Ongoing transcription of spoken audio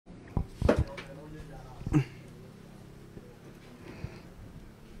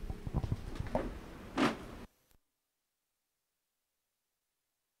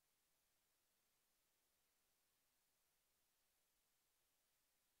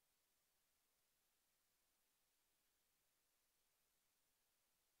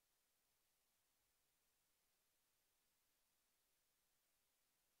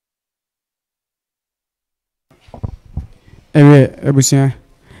ewe ebusia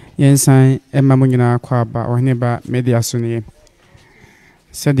yensan emma mo nyina kwa ba Oheneba Media so ne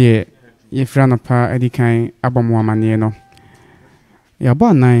sede yefra no pa edikan abomo amane no ya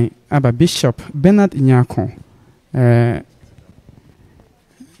bo nan aba Bishop Bernard Nyarko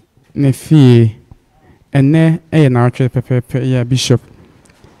ne fie ene na atwe pepepe ya Bishop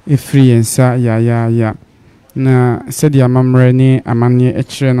efri yensa ya na sede amamre ni amane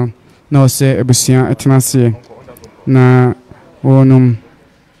ekire no na ose ebusia etenase na wonum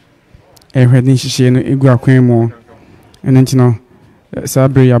ehwedin hihye no egu akwan mu enentino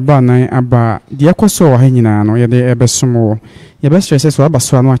sabre ya ba nan aba de ekoso wa hanyina no ye de ebesomo ye be stress so aba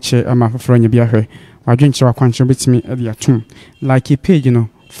so anu ache ama foforo nya bi ahwe wadwenche wa kwanche betimi e de atum like page no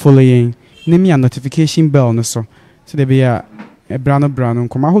following nemi a notification bell no so de be ya brano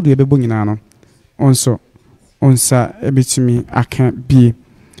nkoma hodo ebebo nyina no onsa ebetimi aka bi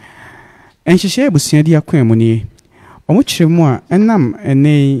enhihye ebusia de akwan mu ni omuchiremu a enam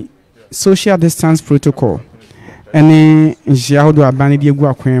ene social distance protocol ene njia hodo abane de egu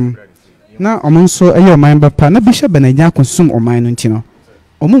akwam na omonso eye oman bapa na Bishop Benanya konsum oman no ntino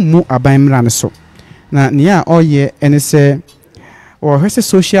omummu aban mra ne so na nia oye ene se o hwese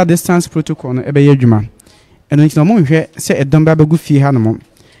social distance protocol no ebe yadwuma eno ntino mo hwe se edom ba begu fie ha no mo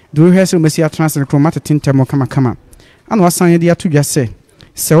do hwe se omesi atranse kroma tetentemo kama ana wasan ye de atodwa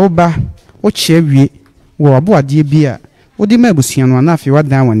se oba o chiewie wo aboade bia wodi ma abusia no na afi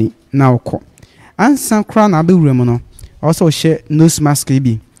wadan wani na okọ ansan kra na abewurem no also hye nose mask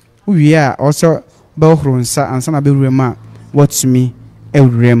bi uwie a also ba ohronsa ansan abewurem a watumi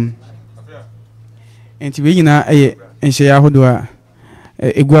ewurem enti we nyina eye enhye ya hodo a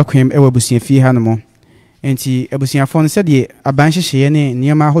egu akwem ewa abusia fie ha no mo enti abusia fo no se de aban hyehye ne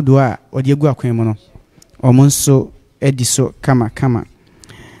niam ahodo a odi egu akwem no omonso edi so kama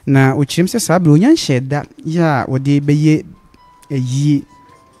na uchirim se sabre onyan sheda ya wode beye eyi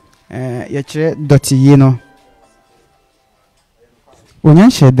ya kire doti yi no onyan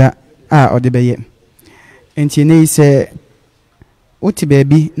sheda a ode beye enti ne ise oti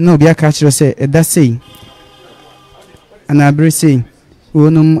baby na obi aka kire se eda sei ana abre sei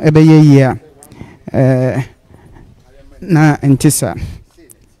wonum ebeye yi a na entisa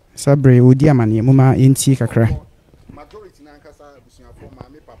sabre wodi amane muma enti kakra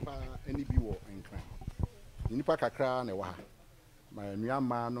nipa kakra na wa ma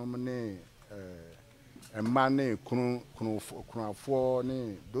nuama no ne emma ne kunafo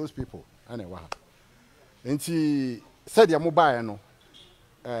ne those people ana wa enti said ya mobile no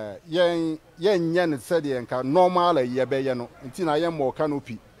yen nya ne said ya nka normal ye be ye no enti na ye mo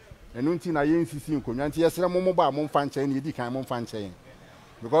canopy enu enti na ye nsisi nkonwa enti yesere mo mobile mo mfa nchen ne di kan mo mfa nchen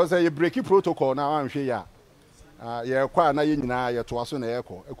because ye break protocol na anhwe ya ye kwa na ye nyina ye to aso na ye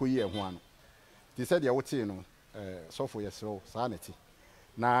ekoyi e ho ano ti said ya wote no so for yesro sanity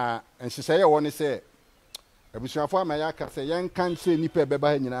na enhyehyɛ ye woni se abusuafo amaya ka se yen kan se nipa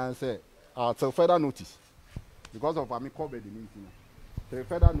beba nyina se till further notice because of ami covid ni ntina till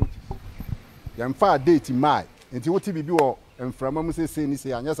further notice yen fa date mai enti woti bibi wo emframa mu se ni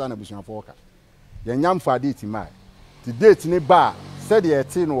se anya sa na abusuafo ka yen nyam fa date mai ti date ni ba said ye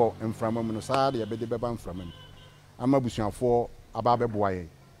ti no emframa mu no sa de be de beba emframa mu ama abusuafo aba beboa ye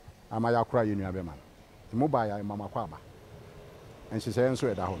ama yakora ye nua be ma mobile ya mama kwa ba enhyehyɛ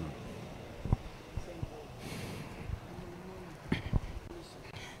nso eda ho no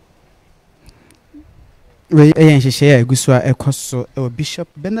we enhyehyɛ ya eguso a ekoso e Bishop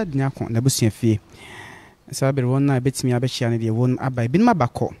Bernard Nyarko na busua fie sabe won na betimi abɛhia ne de won aba bi ma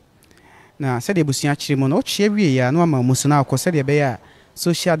bakɔ na sɛ de busua kyerɛ mu no o kyerɛ wie ya no ama musu na akɔ sɛ de be ya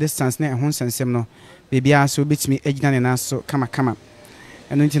social distance na ɛho nsensem no bebia so betimi agina ne na so kama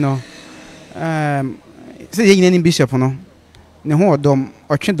ɛno nti no se ye nyina ni Bishop no ne ho odom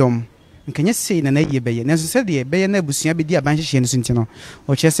otwedom nkanye sei na ye beye na so se de beye na abusua be di aban hyehye no nti no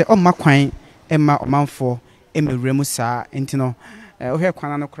o kye se omma kwan emma omanfo emewurem saa nti no o hwe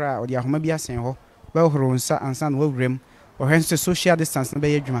kwana no kra o de ahoma bi asen ho ba horo nsa ansa no wurem o hwe nso social distance no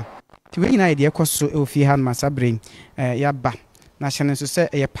be yadwuma ti we nyina ye de ekoso e ofie han masabre ya ba na hye nso se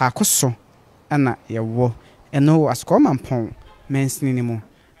ye Pakoso ana ye wo eno asko mampon mensini ni mu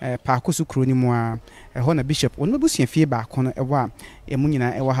Pakoso kro ni mu a ho na Bishop onu busua fie ba kono ewo a emu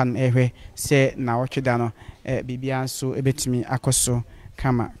nyina ewo ha no ehwe se na wotweda no bibia so ebetimi akoso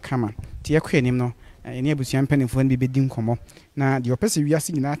kama tie kwanim no ene abusua mpanimfo no bibedi nkomo na de opese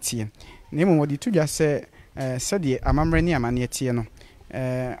wiase nyina tie na emu wodi tudwa se de amamre ni amane tie no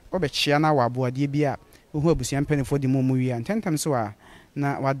obechia na waboade bia ohu abusua mpanimfo de mu wi a ntentam so a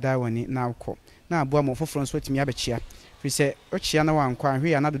na wada wani na akọ na aboa mo foforo nso atimi abechia fi se ochia na wankwa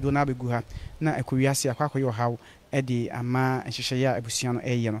hwe ya na dodo na abegu ha na ekowiase akwakoye ohaw ɛde ama nhyehyɛeɛ a abusua no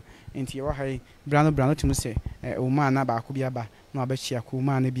ɛyɛ no nti yɛwɔ ha yi brano tumi sɛ ɔmaa na baako bi aba na wabɛkyia ko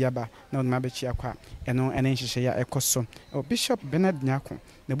ɔmaa no bi aba na ɔde ma bɛkyia ko a ɛno ɛne nhyehyɛeɛ a ɛkɔ so Bishop Bernard Nyarko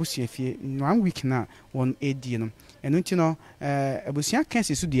na abusua fie 1 week na wɔn ɛdie no ɛno nti no abusua ka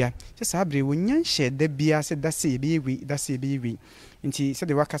si so dua sɛ saa bere wɔnya nhyɛ da biara sɛ da sɛ yɛbɛyɛ wei nti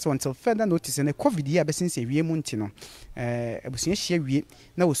sɛdeɛ waka sɛ until further notice ne covid yi a bɛsensɛ wie mu nti no abusua hyia wie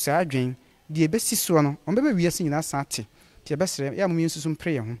na wɔsaa adwen deɛ ɛbɛsi soɔ no ɔmbɛbɛ wiase nyinaa saa te nti yɛbɛsrɛ yɛ a momyɛ nsusu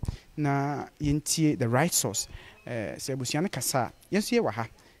mpere yɛn ho na yɛntie the right source sɛ abusua no kasa a yɛn nso yɛwɔ ha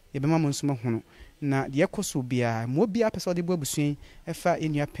yɛbɛma mo nso mahunu na deɛ ɛkɔ so biara mmoa biara pɛ sɛ ɔde bɔ abusua yi ɛfa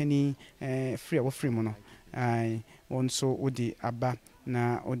ɛnnua pani firi a wɔfiri mu no wɔn nso wode aba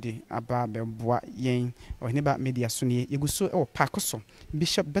na ode aba bɛboa yɛn Oheneba Media so ne yɛgu so ɛwɔ Pakoso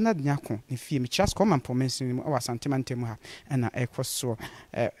Bishop Bernard Nyarko ne fie Michas Common Promensin mu ɛwɔ Asantema mu ha ɛna ɛkɔ so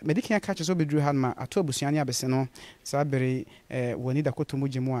medikan aka kyerɛ sɛ obɛduru ha no ma ato abusua ne abɛsɛ no saa bere wɔni da kɔtɔ mu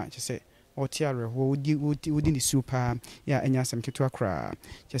gye mu a kyerɛ sɛ ɔte awerɛhoɔ wodi ne suo paa yɛ a ɛnya asɛm ketewa koraa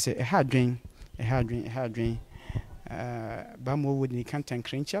kyerɛ sɛ ɛha adwen ba mu wɔwɔ ne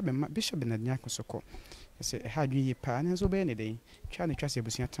kantankra nkyi abɛma Bishop Bernard Nyarko so kɔ sɛ ɛha adwen yie paa ne nso bɛyɛ ne den twa sɛ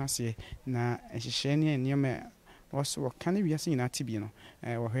abusua tena aseɛ na nhyehyɛeɛ ne nneɛma wɔso wɔka ne wiase nyinaa te bi no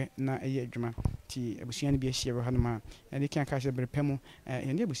wɔhwɛ na ɛyɛ adwuma nti abusua no bi ahyia wɔ ha no ma ɛde kan ka hyɛ bere pɛ mu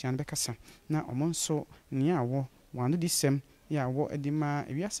yɛne abusua no bɛkasa na ɔmo nso nea awɔ wɔano de sɛm yɛ awɔ de ma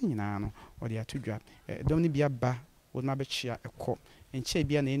wiase nyinaa no ɔde ato dwa dɔm no bi aba wɔn abɛkyia ɛkɔ nkyɛn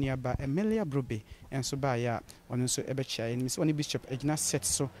bia na ɛni aba Emilia Brobe nso baayɛ a ɔno nso ɛbɛkyia ɛnim sɛ ɔne Bishop agyina set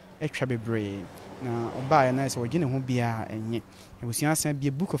so atwa bebree na ɔbaayɛ na sɛ wɔgye ne ho biara ɛnyɛ abusua asan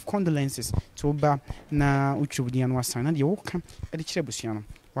bia book of condolences to ɔba na wotwa wodi ano asan na deɛ wɔka ɛde kyerɛ abusua no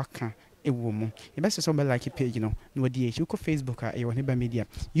waka ɛwɔ mu yɛbɛsɛ sɛ ɔbɛ like page no na wɔde akyi wokɔ Facebook a ɛyɛ Oheneba Media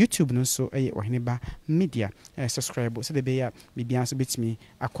YouTube no nso ɛyɛ Oheneba Media subscribe sɛ de bɛyɛ a biribiara nso bɛtumi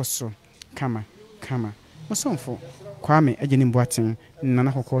akɔ so kama Mosomfo Kwame agye mboaten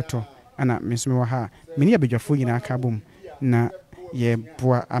nana kokoto ana mesome wɔ ha meni abadwafo nyinaa ka bom na ye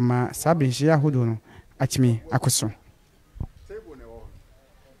boa ama sabenhye ahodo no atimi akoso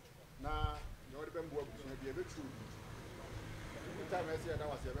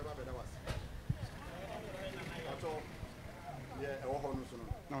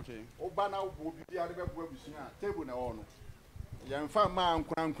okay oba na wo bibia de bɛboa busua table na wɔ no yɛmfa ma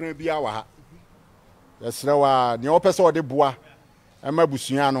nkran bia wɔ ha yɛsrɛ wa ne opɛ sɛ ɔde boa ɛma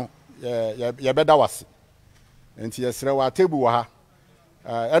busua no yɛbɛda wase nti yɛsrɛ wa table wɔ ha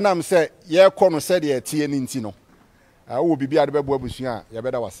ɛnam sɛ yɛkɔ no sɛ deɛ tie ne nti no wo bibia de bɛboa busua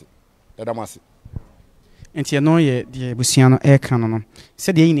yɛbɛda wase yɛda mase nti ɛno yɛ deɛ busua no ɛka no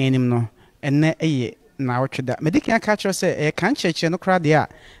sɛ deɛ nyina anim no ɛnɛ ɛyɛ na wotweda medikan aka kyerɛ sɛ kan kyerɛkyerɛ no kora deɛ a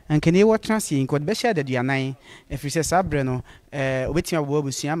ankane wɔ transi nkɔ de bɛhyɛ adaduanan ɛfiri sɛ saa berɛ no obɛtumi abɔ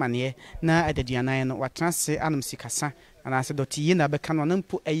abusua amaneɛ na adaduanan no watranse anom sikasa anaasɛ dɔte yie na bɛka no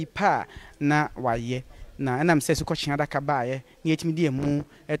mpo ayi pa na wayɛ na ɛnam sɛ so kɔkyea adaka baayɛ na yɛtumi de mu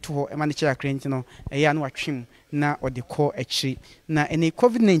ɛto hɔ ɛma no kyerɛ akra nti no ɛyɛ a na watwem na ɔde kɔ akyiri na ɛne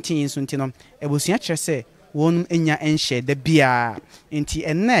covid-19 nso nti no abusua kyerɛ sɛ won enya enhye da bia nti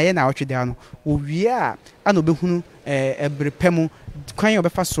enna ye na wotweda no owie a ana obehunu ebrepemu kwan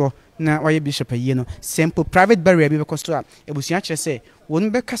obefa so na waye bishop ayi no simple private burial bi bekosto a ebusua kire se won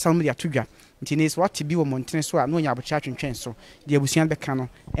be kasa mo de atodwa nti ne so wate bi wo montene so a no nya abocha atwentwen so de ebusua be ka no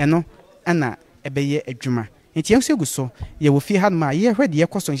eno ana ebeye adwuma nti yenso egu so ye wo fi ha ma ye hwede ye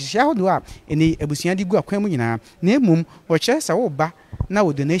koso nhihia hodo a eni ebusua de gu akwan mu nyina na emum wo kire se wo ba na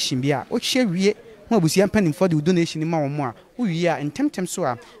wo donation bi a o hye wie mo abusia panim for the donation ma wo mo a wo wie a entemtem so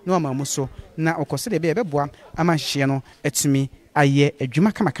a na ma mo so na okose de be beboa ama hye no etumi aye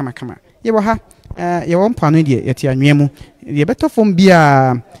adwuma kama ye wo ha ye wo mpa no de ye te anwe mu ye betofom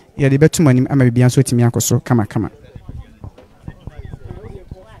bia ye de betum anim ama bibia so etumi akoso kama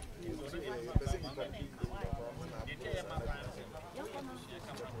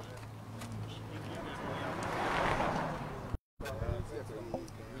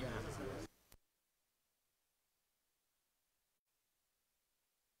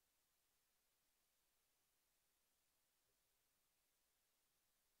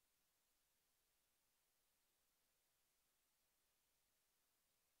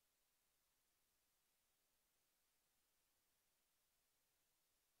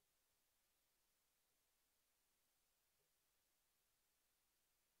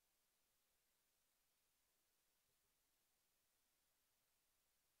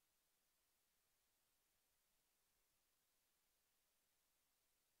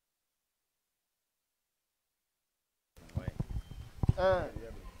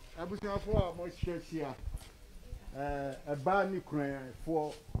abusuafo a mo hyehyia ɛbaa ne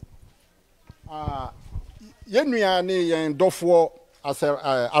kunafoɔ a yɛn nua ne yɛn dɔfoɔ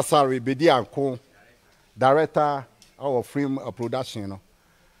asare bedi anko director our film production no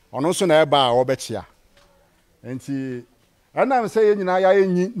ɔno nso na ɛbaa a ɔbɛkyia nti ɛnam sɛ yɛn nyinaa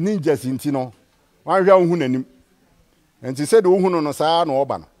yɛayɛ ninjas nti no wɔahwɛ a wohu n'anim nti sɛ de wohu no no saa na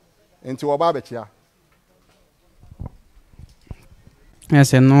ɔba no nti wɔba abɛkyia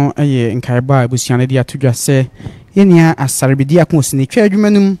ɛsɛ no ɛyɛ nkaebɔ a abusua no de ato dwa sɛ yɛnua asare bedi ako osi ne twa adwuma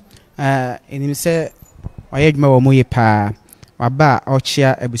no mu ɛnim sɛ ɔyɛ adwuma wɔ mu yɛ paa waba a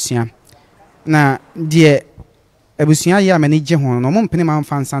ɔkyea abusua na deɛ abusua yɛ a m'ani gye ho no ɔmo mpene ma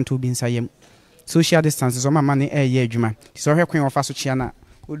mfa nsanto bi nsa yam social distance so ma ne ɛyɛ adwuma nti sɛ ɔhwɛ kwan wɔfa so kyea na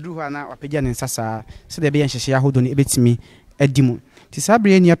ɔduru hɔ a na wapagya ne nsa saa sɛdeɛ ɛbɛyɛ nhyehyɛ ahodoɔ no ɛbɛtumi adi mu nti saa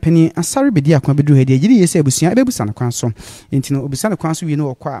berɛ nua pani asare bedi akwa bɛduru ha deɛ gyiri yɛ sɛ abusua ɛbɛbusa no kwan so nti no obusa no kwan so wie no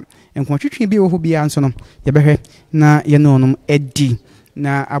wɔkɔ a nkɔntwetwe bi wɔ hɔ biara nso no yɛbɛhwɛ na yɛne ɔnom adi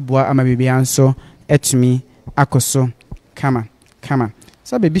na aboa ama biribiara nso atumi akɔ so kama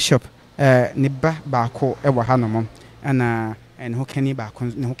sabe bishop ne ba baako ɛwɔ ha nom ɛna ne ho kani baako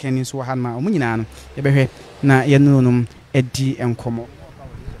ne ho kani nso wɔ ha nom a ɔmo nyinaa no yɛbɛhwɛ na yɛne ɔnom adi nkɔmmɔ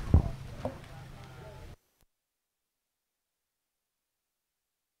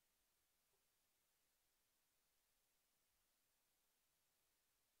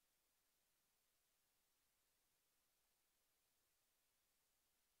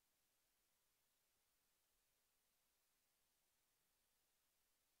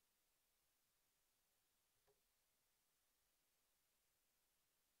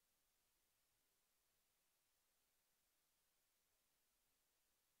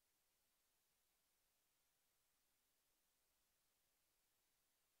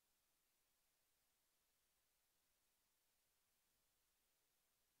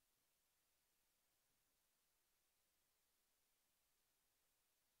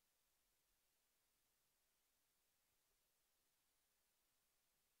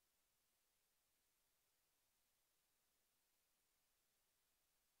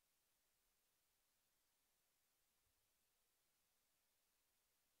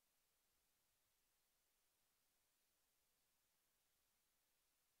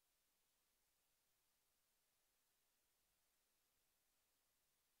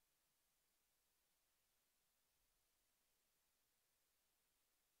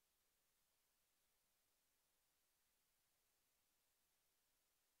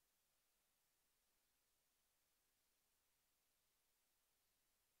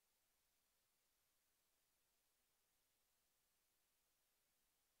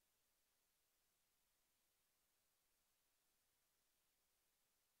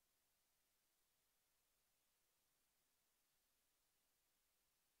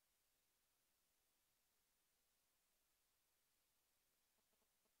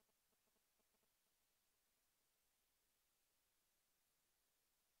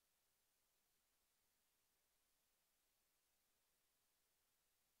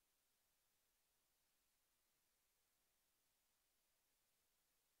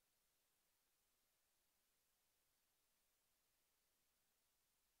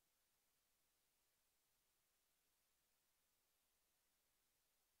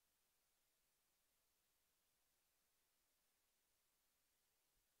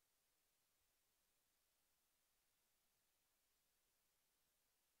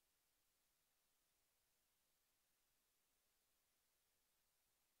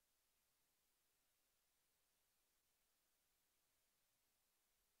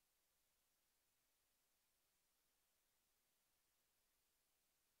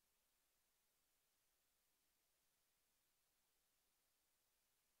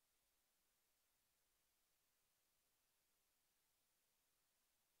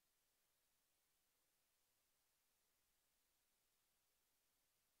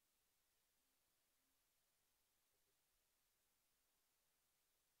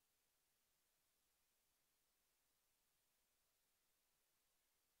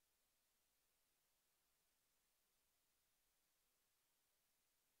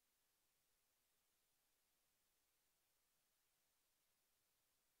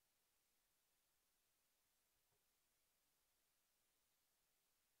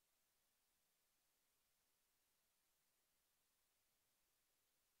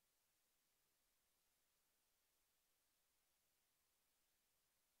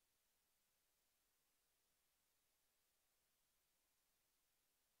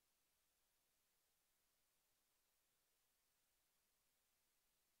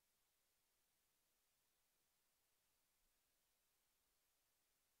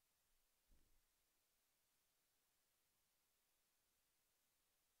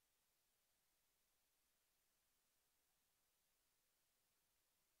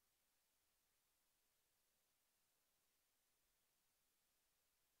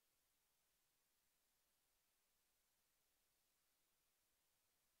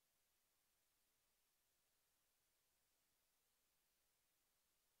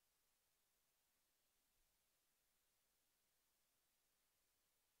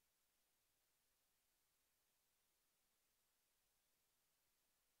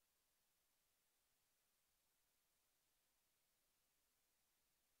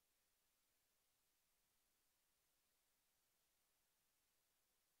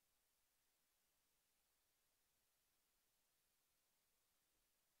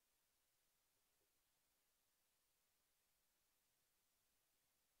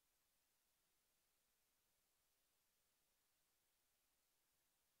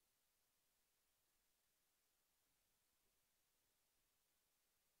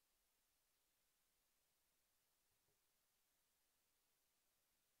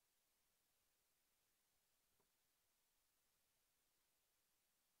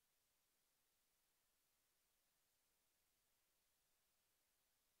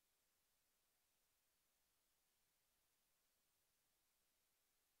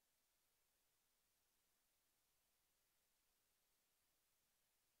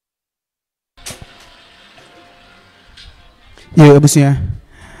Yo, Abusia.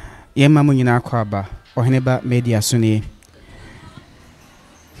 Yemma Munina Kwaba, Oheneba Media Sunni.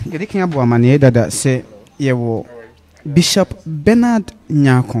 Gedikin Abu Amane that say Yewo Bishop Bernard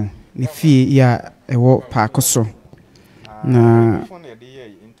Nyarko, the fee ya ewo Pakoso. Na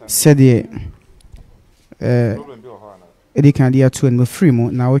said ye Edikan dia to and free mo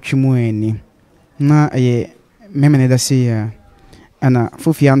na ochimu eni. Na ye memene da say ya ana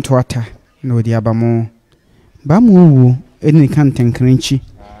fufi antoata no diabamo. Bamu eni kan tenkrenchi.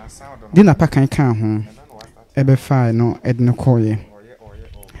 Di na pakan kan ho ebe fa no edne koye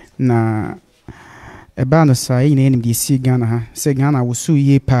na eba no sa yi na enim di si Ghana ha se Ghana wo su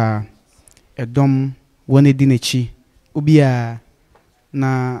ye pa edom woni di nechi obi a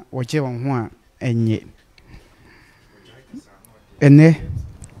na woje won ho a enye ene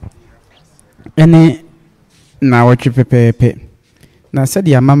na woche pepepe na se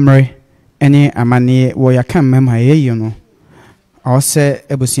di amamre ene amane wo yakam mema ye no Ose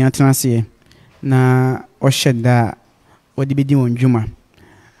ebusian transie na osheda odibidi wonjuma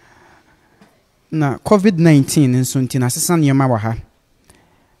na COVID-19 nso ntina sesa niyama wa ha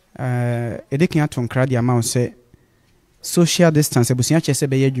edekin aton kradi ama se social distance ebusian chese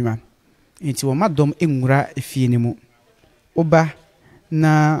be yadwuma nti wo madom enwura efie ni mu oba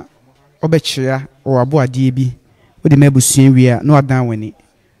na obechia o abo ade bi odi mebusian wi a na odan wani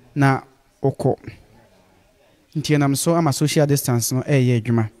na okọ nti nam so ama social distance no ye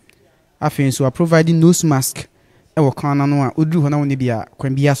adwuma afin so providing nose mask e wo kan no a oduru ho na woni bia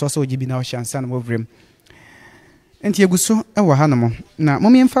kwan bia so so ogibi na o hyansa na movrem nti eguso e wo ha no mo na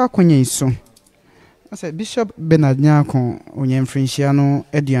momemfa akonyen so asa Bishop Bernard Nyarko onye mfrinhia no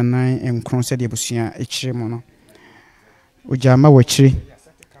aduanan enkron se de busua ekire mo no ojama wakire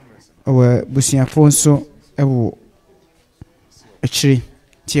o busua fo so e wo ekire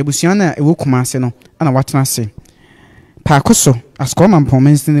ti ebusua na e wo Kumasi no ana watena se Pakoso askoma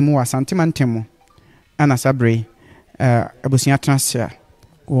mpomens ni mu asante mantemu ana sabre abusia transia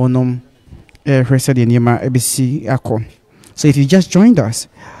wonom hwese de niema ebisi akọ. So if you just joined us,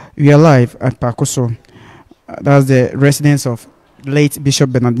 we are live at Pakoso. That's the residence of late Bishop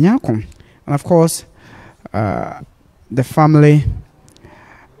Bernard Nyarko, and of course the family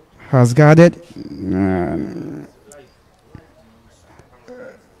has gathered.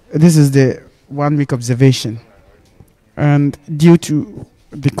 This is the 1 week observation. And due to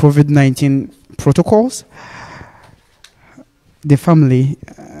the COVID-19 protocols, the family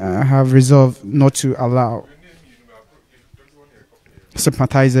have resolved not to allow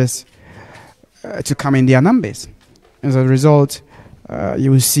sympathizers to come in their numbers. As a result,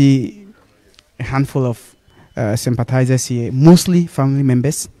 you will see a handful of sympathizers here, mostly family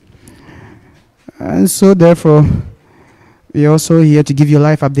members. And so therefore, we are also here to give you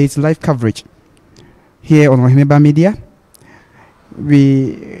live updates, live coverage here on Oheneba Media.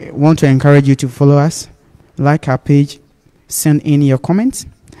 We want to encourage you to follow us, like our page, send in your comments.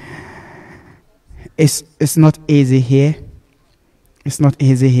 It's not easy here. It's not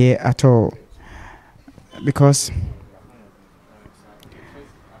easy here at all, because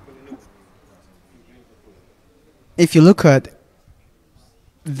if you look at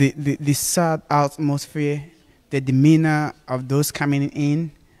the sad atmosphere, the demeanor of those coming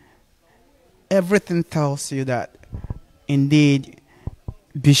in, everything tells you that indeed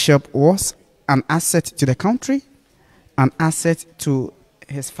Bishop was an asset to the country, an asset to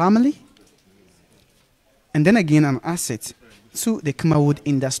his family, and then again an asset to the Kumawood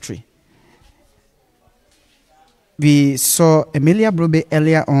industry. We saw Emilia Brobe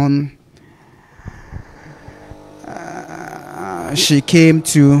earlier on. She came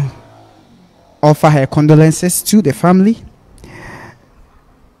to offer her condolences to the family.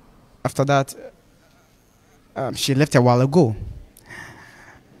 After that, she left a while ago.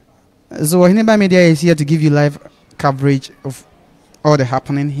 So Oheneba Media is here to give you live coverage of all the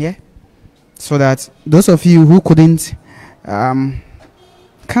happening here, so that those of you who couldn't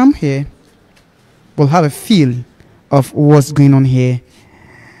come here will have a feel of what's going on here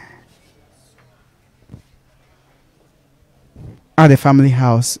at the family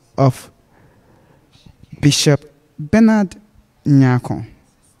house of Bishop Bernard Nyarko.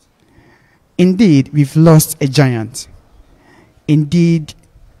 Indeed, we've lost a giant. Indeed,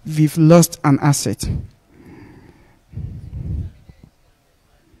 we've lost an asset.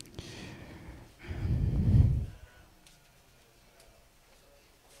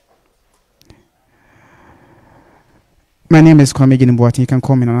 My name is Kwame Ginimbuati. You can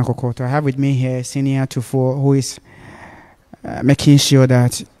call me Nana Kokoto. I have with me here Senior Tufo, who is making sure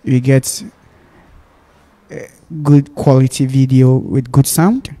that we get good quality video with good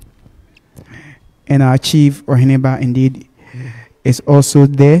sound. And our chief, Oheneba, indeed, is also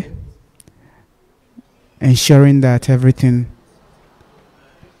there, ensuring that everything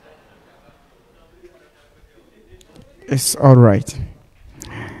is all right.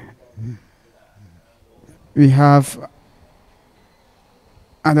 We have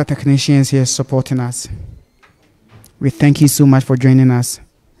other technicians here supporting us. We thank you so much for joining us.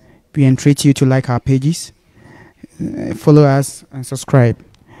 We entreat you to like our pages, follow us, and subscribe.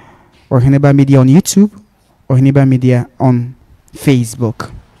 Oheneba Media on YouTube, Oheneba Media on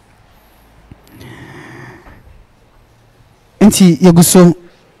Facebook. Enti yeguso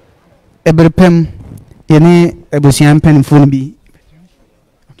eberpem yene ebusian pen phone bi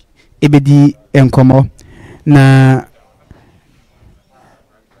ebedi enkomo na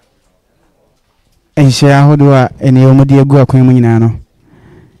enhia hodo a ene omodi egu akwan mu nyina no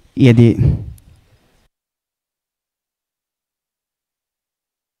yede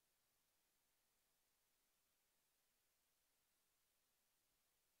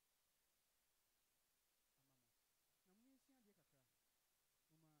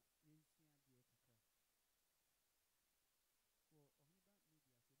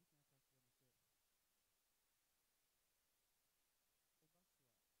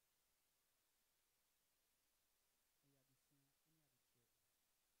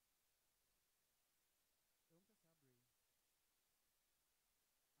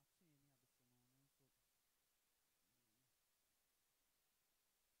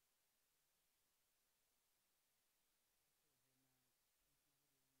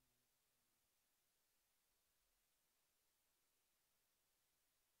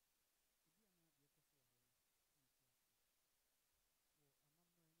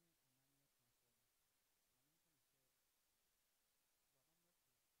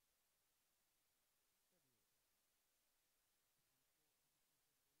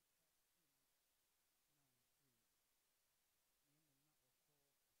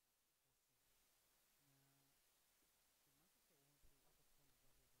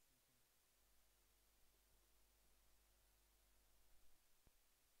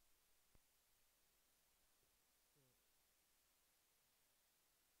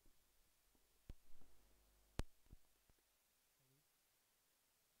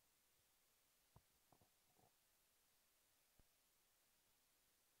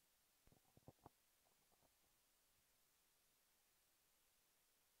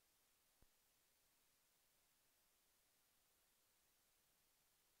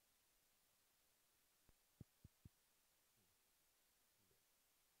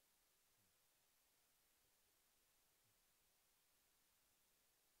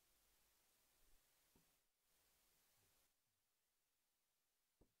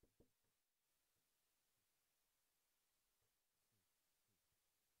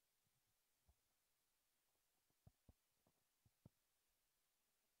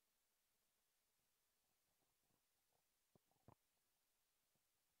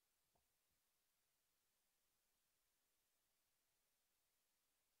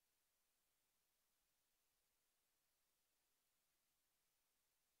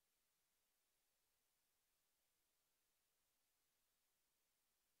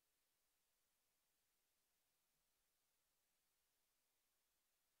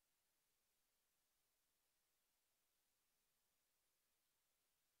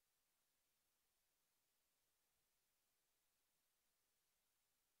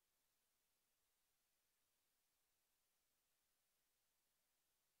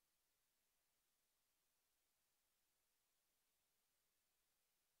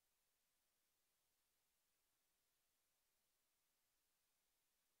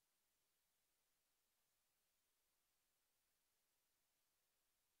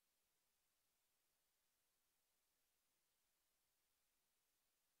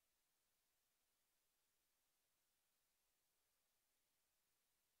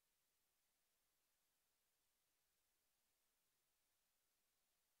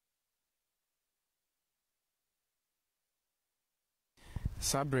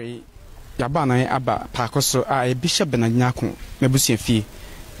Sabre yabana aba Pakoso a Bishop Nyarko mebusia fie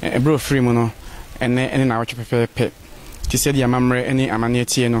ebro free mu no ene na awche pepepe ti said ya mamre ene amane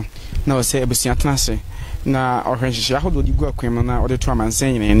tie no na o se ebusia tenase na ohwenhihye ahodo di gu akwan mu na o de to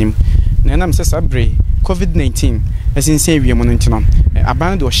amansan yin enim na enam se sabre COVID-19 esinse wie mu no ntino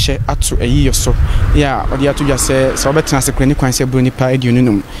aban de o hye ato ayiyo so ya o de ato dwa se obetenase krani kwan se bro nipa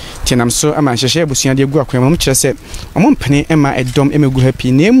edununum tinam so ama hyehyɛ ebusia de gu akwan mu kyerɛ se omo mpene ema edom emegu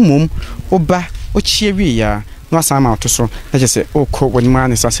happy na emmom oba ochie wi ya no sama to so na je se okọ woni ma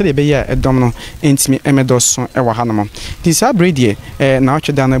ne sa se de be ya edom no entimi emedoso e wa hanom ti sa bredi na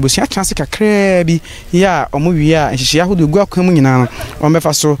otweda na ebusia chance kakra bi ya omo wi a nhihia hodo gu akwa mu nyina no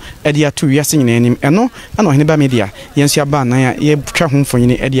ombefa so e de ato wiase nyina anim eno na Oheneba Media yensu aba na ya ye twa ho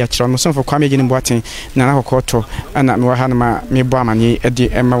mfonyini e de akira no so for kwame gini boaten na na kokoto ana me wa hanoma me bo amani e de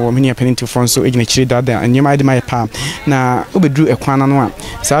ema wo mini apeninti fon so egina chiri dada anyema de mai pa na obedru ekwana no a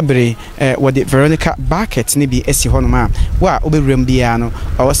sa bre wo de Veronica bucket ni bi esi honoma wa obewuram bia no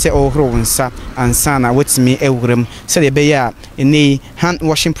o se ohro wonsa ansa na wetimi ewuram se de be ya eni hand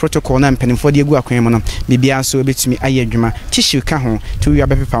washing protocol na mpanimfo de egu akwan mu no bibia so obetimi aye adwuma tissue ka ho to wi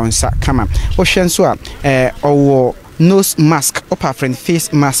abepepa wonsa kama wo hwe nso a owo nose mask upper friend face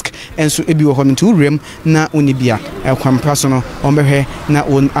mask enso ebi wo hono to rem na onibia kwampa so no ombehwe na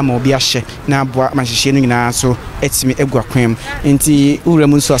on ama obi ahye na aboa mahihye no nyina so etimi egu akwam enti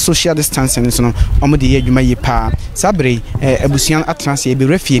urem nso social distancing so no omde ye adwuma yi pa sabre abusuan atranse ebi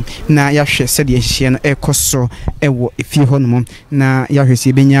refie na yahwe sede ahihye no ekoso ewo efie hono na yahwe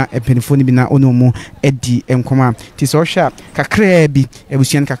se benya epenifo ni bi na onomu edi enkoma ti so hwa kakra bi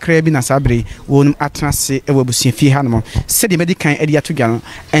abusuan kakra bi na sabre wonum atranse ewo abusuan fie ha sede medican edi atugya no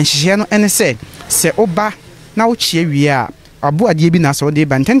enhihye no ene se oba na wo chie wie a abo ade bi na so de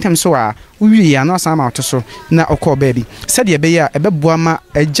ba ntentem so a uwie ya no asama otoso na okọ baabi sede ebe ya ebeboa ma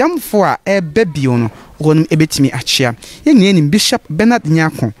ejamfo a ebe bio no wonum ebetimi achia yenye ni Bishop Bernard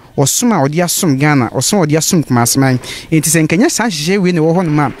Nyarko osoma odi asom Ghana osoma odi asom Kumasi man enti se nkenya sanhye we ne wo ho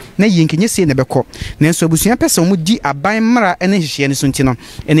no ma na yenkenye se ne bekọ na enso abusuan pese omu di aban mra ene hye ne so nti no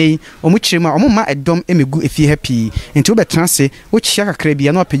ene omu kyerema omu ma edom emegu efie happy enti wo betranse wo kyia kakra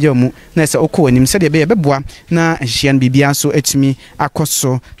bia na opegya omu na se okọ anim se de be beboa na hye ne bibia so etimi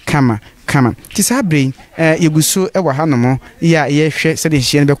akoso kama ti sabre yeguso e wa hanomo ya ye hwe se de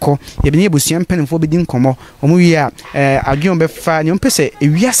hye ne bekọ ye bene abusuan penimfo bedi nkomo omu wi a adwon be fa ne ompese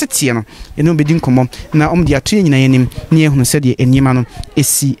ewiase tie no ene obedi nkomo na omde ato nyina yanim ne ehunu se de enyima no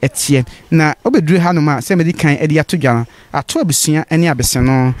esi etie na obeduru hanoma se medican edi ato dwa ato abusuan ene abese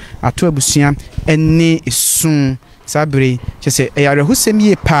no ato abusuan ene esun sabre chese eyare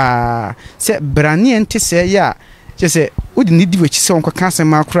husemi pa se brane ente se ya chese odi ni diwe chise wonko kanse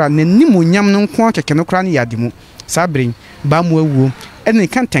makura na nimu nyam no nko akeke no kura ne yademu sabre ba mu awuo ene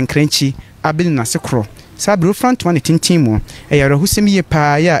kan tankranchi abeli na sekro sabre front one tintimu eyare husemi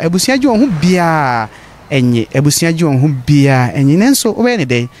pa ya abusuan ji won ho bia enye abusuan ji won ho bia enye nenso obe ne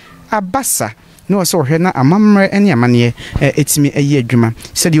dey abasa no so hwe na amamre ene amane etimi ayi adwuma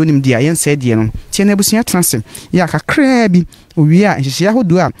sede onim dia yen sede no tie na abusuan transe ya kakra bi owie a nhihye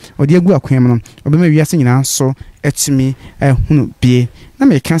ahodo a ode agu akwan no obema wiase nyina so etimi hunu bie na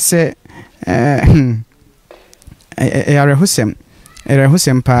me ka se Era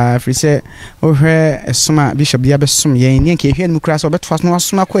husem pa frise ohwe esoma bishop dia besom yen ne nke hwe no kura so beto no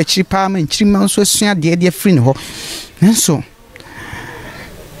asoma kwa akiri pa ma nkiri ma so asua de free ne ho nenso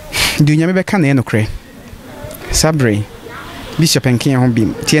dunya me beka na no kre sabre bishop enke ho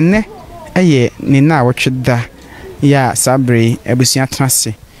bim tienne eye ne na wotweda ya sabre abusia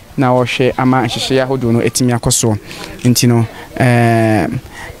trase na wohwe ama nhihye ya hodo no etimi akoso ntino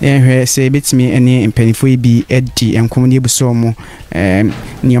ehwe se betimi ene mpanifo bi edi enkom ne ebuso mu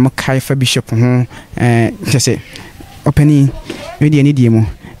ni omo kaifa bishop ho kese openi media ni diemu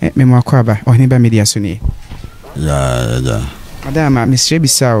memo akwaba Oheneba Media so ni ya madama Mr.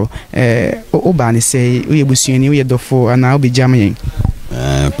 Bisao oba ne sei we ebusuani we dofo ana obi jamyen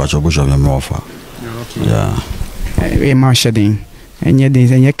pacho bishop ya mofa ya we ma shedin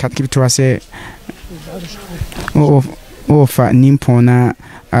enye katkipto ase fa nimpo na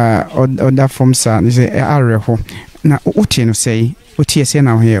other forms are say areho na utie no say utie say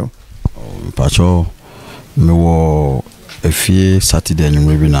na here pacho me wo efie Saturday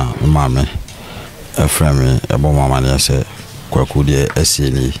nyumre bi na mama eframe ebo mama ne say kwaku de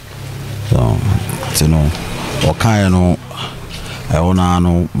eseni so tino o kan no ona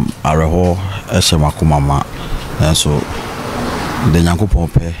no areho ehye makomama so de Nyankopon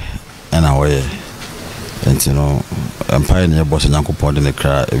pe na woye entino empire ne boss Nyankopon de ne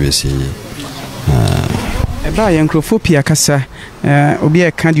kra ebesi eba yankrofopia kasa obi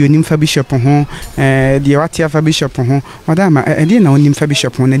e kan de onim fa bishop ho de watia fa bishop ho odama de na onim fa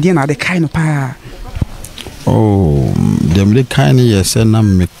bishop ho na de na de kai no pa dem de kai ne yese na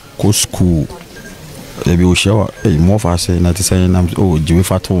me ko school ebi o shawa mo fa say na ti say na jiwe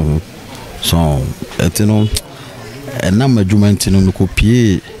fa to ho so etino enam adwuma no ko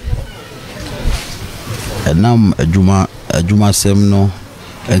pie enam adwuma sem no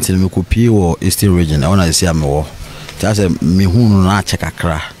entino me ko pie wo Eastern region ona isi am wo ta say me hunu na ache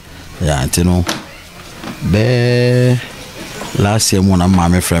kakra ya entino be last year when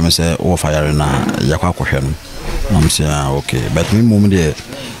my friend say oh fire na yakwa kohwe no I'm saying okay but me mum dey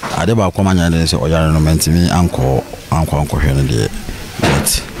ade ba kwa manya dey say oyare no mentimi anko kohwe no dey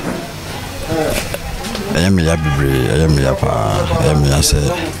but ayemi ya bibre ayemi ya pa ayemi ya say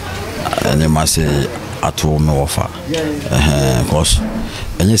any mase ato me ofa cause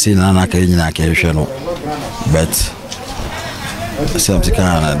enye say na ka nyina ka hwe no but some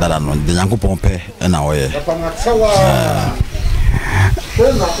kind that no the yanko pompe na oye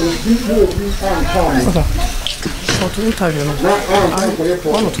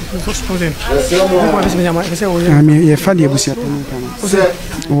ye fadi ebusia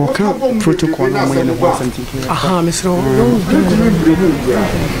o ka protocol na mo ye no something aha mesro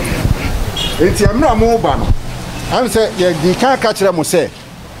enti amna mo ba no am say ye di ka kire mo say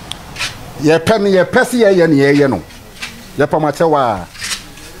ye pese ye no ye pamate wa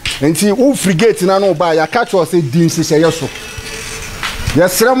enti u frigate na no ba ya catch us din sise ye so ye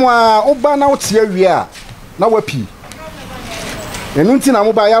srem a u ba na o tie wi a na wapi enu nti na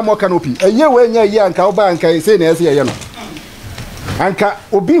mo ba ya mo canopy eye we nya ye anka u ba anka se na ese ye no anka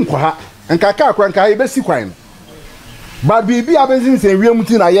obi nkwa ha anka ka akwa anka ye besi kwan no ba bibi abezin se wiem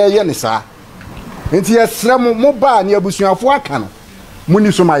ti na ye ne sa enti ye srem mo ba na abusuafo aka no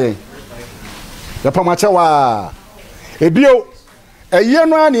muni so maye ye pamate wa ebio eye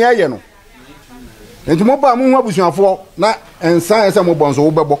no ani eye no enti mo ba mo hu abusuafo na ensan ese mo bonzo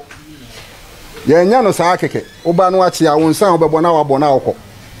wo bebo ye nya no saa keke wo ba no achi a wo nsan wo bebo na wo na wokọ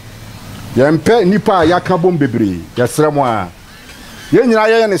ye mpe nipa ya ka bom bebre ye sremo a ye nyina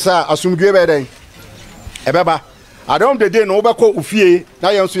ye ne sa asumdwe be den ebeba adom de dey no wo beko ufie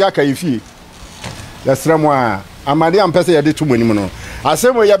na ye nso ya ka yefie ye sremo a amade ampese ye de to monim no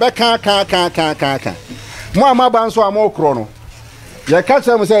asemo ye be ka mo amaba nso amokro no ye ka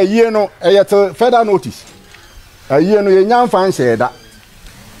kyerem say yie no ye to further notice yie no ye nya mfa nhyɛ da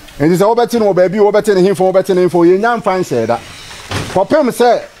enti sɛ wobɛte no baabi wobɛte ne himfo wobɛte ne himfo ye nya mfa nhyɛ da popem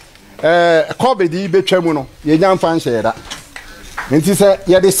sɛ covid yi betwa mu no ye nya mfa nhyɛ da enti sɛ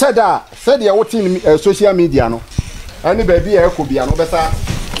ye de seda said ye wote social media no ani baabi ye kɔ bia no bɛsa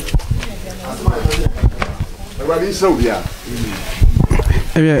awadi show bia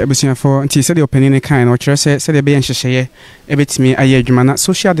ebusiafo nti sɛ de opinion kan no kyerɛ sɛ de be yenhyehyɛ ebetimi aye adwuma na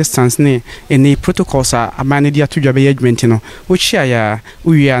social distance ne eni protocols a amane dia to dwa be adwuma no wo chia ya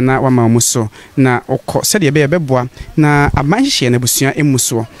uwia na wama mu so na okɔ sɛ de be beboa na amanhyehyɛ na ebusua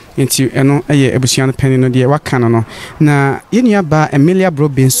emuso nti eno aye ebusua no penny no de waka no na yenua ba Emilia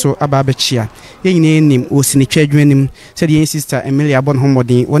Brobe so aba ba chia yenyina enim osini twa adwuma nim sɛ de yen sister Emilia bon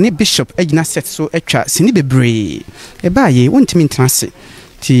homodin woni bishop agina set so atwa sini bebre eba ye wontimi ntrase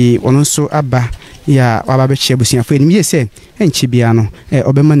ti ono so aba ya waba be chia busiafo enim ye se enchi bia no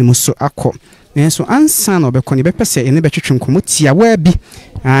obema ne muso akọ nenso ansa na obekọ ne bepese ene betwetwe nkomo tia wa bi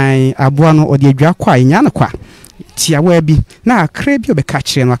ai aboa no ode adwa kwa nya na kwa tia wa bi na akra bi obeka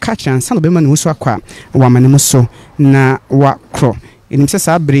kire no aka kire ansa na obema ne muso akọ wa mane muso na wa kro enim se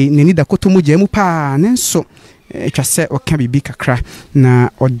sabre ne ni da kotomu gya mu pa nenso etwase oka bibi kakra na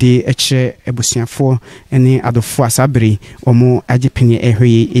ode ekyere ebusuafo ene adofo asabere omo agipini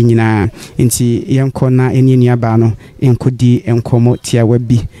ehwe enyina nti yenko na eni aba no enkodi enkomo tia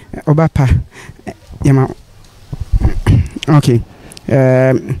wabi obapa yama okay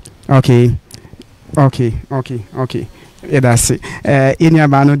that's eni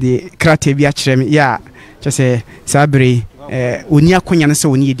aba no de krate bi akyere me ya kyese sabere oni akonya no se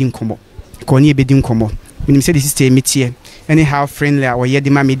oni edi nkomo ko oni ebedi nkomo minim say the system metie anyhow friendly or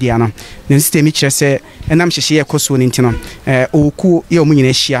Oheneba Media no the system me kire say enam hyehye ekoso ni ntino oku ye omu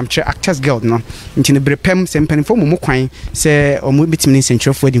nyina hia am kire actors guild no ntino brepem se mpanifo mu kwan se omu bitimi ni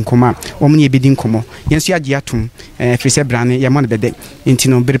sentrofo edi nkoma omu ne ebedi nkomo yenso age atum free se brane ye mo ne bede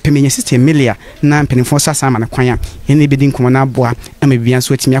ntino brepem nya system melia na mpanifo sasa ma ne kwan a ye ne ebedi nkomo na aboa ama bibia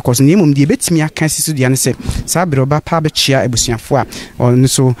so atimi akoso ne emum de betimi aka sisu dia ne se sa bere oba pa ba chia ebusuafo a ono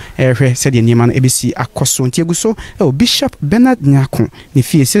so hwe se de niema no ebesi akoso nti eguso bishop Nyarko ne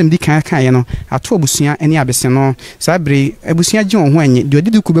fie sɛ mdi kan ye no ato abusua ene abese no sabre abusua gye ho anye de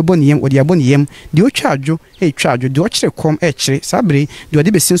odi ku bebo ne yem odi abo ne yem de otwa adwo twa adwo de okire kom kyere sabre de odi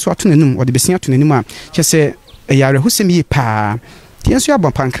besin so ato nanum odi besin ato nanum a kye sɛ yare husem yi pa tienso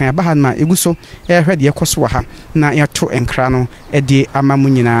abon pankran aba ha ma eguso hwɛ de ekoso wa ha na yato enkra no de amamu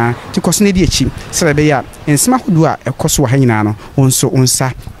nyina tikoso ne de echi sɛ be ya ensema hodo a ekoso wa ha nyina no onso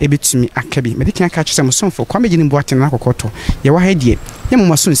onsa ebetumi akabi medikan ka kyerɛ musonfo kwa megini boate na akokoto ye wa ha de ye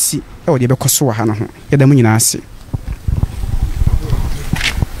moma so nsi e wo de bekoso wa ha no ho ye da mu nyina ase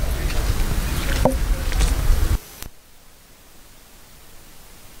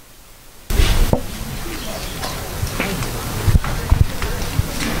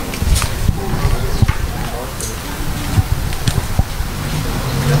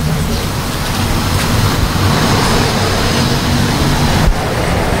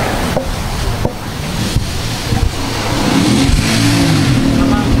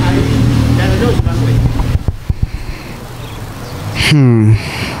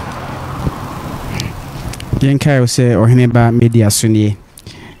yenkai say Oheneba Media Sunye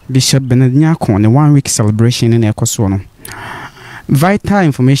Bishop Nyarko on the 1 week celebration in Ekoso no vital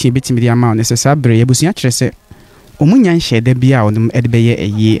information bit me the amount necessary ebusia kire say omunya nhye da bia odum edebeye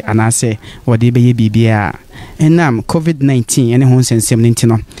eyi anase wode beye bibia enam covid-19 ene ho nsensem nti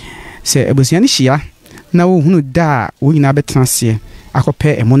no se ebusia ne hia na wo hunu da wo nyina betrase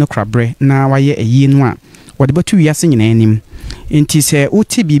akope emonokrabre na waye eyi no a wode batu wiase nyina anim nti se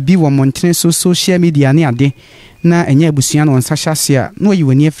uti bibi wo montene social media ne ade na enya ebusia no nsa hyase a no yi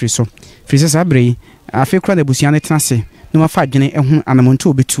wani afri so frisa sabre afekura da ebusia ne tenase no mafa adwene ehu anamonto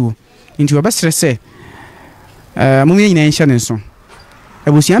obetu nti obesere se mumye nyina enhye ne so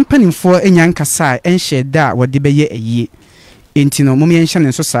ebusia mpanimfo enya nkasa enhye da wode beye eyi nti no mumye enhye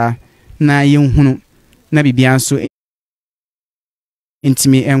ne so saa na yenhunu na bibia nso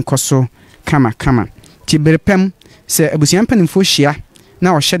ntimi enkoso kama tiberepem se ebusia mpanimfo hia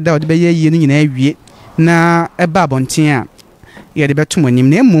na ohye da wode beye eyi no nyina awie na eba abonten a ye de beto monim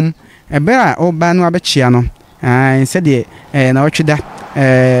na emum ebe a oba no abechia no inse de na otweda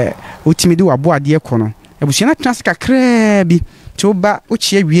utimi de wabo ade ekono ebusia na trans kakra bi toba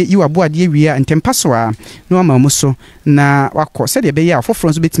ochie wie yi wabo ade wie a ntempa so a na wama muso na wakọ se de be ya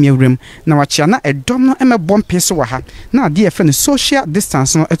ofoforo so betimi awrem na wachia na edom no emebom pese wa ha na ade efe no social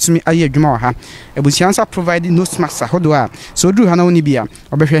distance no etumi aye adwuma wa ha ebusia nsa provide no mask ahodo a so duru ha na woni bia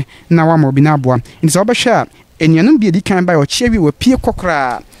obehwe na wama obi na aboa nti so obehwe a enuanum bia di kan ba ochie wie wa pie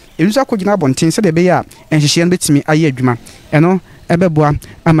kokra elusa kogina bonten se de be ya enhyehyɛ no betimi aye adwuma eno ebeboa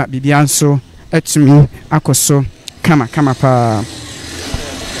ama bibia nso etumi akoso kama pa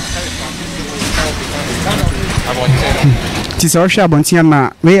tisa ohwa abonten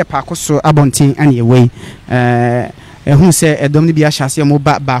na we Pakoso abonten ane ewei ehun se edom ne bia hyase mo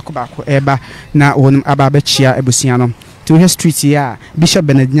baako eba na wonum aba bechia ebusia no to he street ya Bishop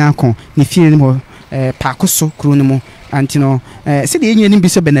Nyarko ne fie ne mo Pakoso kru ne mo antino se de enye ne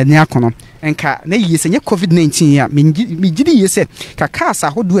Bishop Nyarko no enka na yie se nye covid-19 ya migidi yie se ka kasa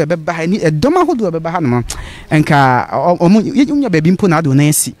hodo ebeba ha ni edoma hodo ebeba ha no enka omunya baby mpo na ado na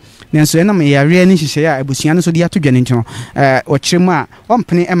esi nenso enam ya re ni hihye ya ebusia no so de atodwane ntino okiremu a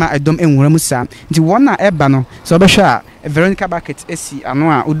ompene ema edom enwura musa nti wona eba no so obehwa Veronica bucket esi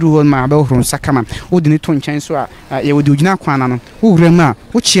ano a odu ho ma abehoro sakama odi ne to nkyɛn so a ye wodi ogina kwana no wurem a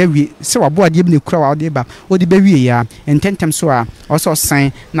wo kyia wie se wabo ade bi ne kura wa ode ba odi ba wie ya ententem so a oso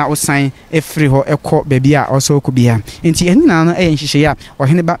san na osan efri ho ekɔ baby a oso okubia nti enina no nhyehyɛ ya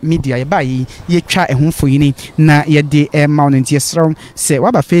Oheneba Media ye ba yi ye twa ehunfo yini na ye de ma on nti esraw se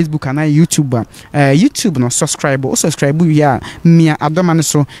waba Facebook ana YouTube YouTube no subscribe wi a mia adoma no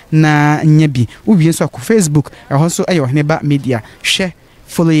so na nya bi wo wie so akɔ Facebook ɛho so Oheneba Media hwɛ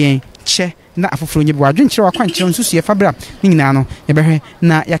following che na afoforo nye bi wadwenkyere wakwankyere nsusu ye fabra nyina no ye behwe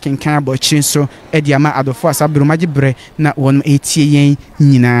na yakenkan abɔkyere so edi ama adofo asabro magibre na wonum etie yen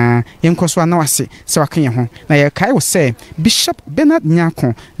nyina yenkoso ana wase se wakan ye ho na ye kai wo se Bishop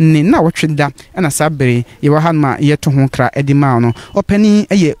Nyarko ne na wotweda na sabre ye wa hanma ye to ho kra edi ma no opani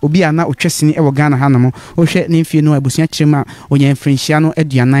eye obi ana otwasini e wo Ghana hanamo wo hwɛ ne mfie no abusua kyerema onye mfrinhia no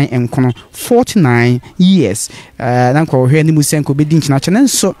aduanan enkono 49 years na nkɔ hwɛ ne musenko bedi nkyina kyene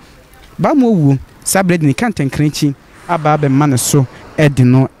nso ba mo wu sabredi ni kanten krenchi aba be ma ne so edi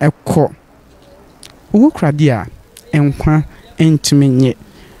no ekɔ wo krade a enkwa entumi nye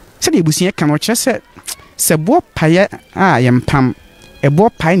se de ebusia ka no kyerɛ se bo paye a yempam ebo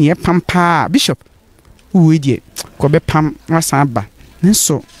paye ne yempam pa Bishop wo die ko be pam wasan aba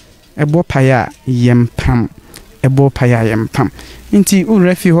nso ebo paye a yempam nti wo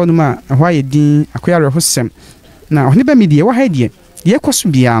refi ho no ma ho aye din akoya rehosem na Oheneba Media wo ha die ye koso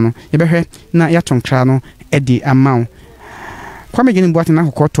bia no ye behwe na ya tonkra no edi amaw kwa megeni boate na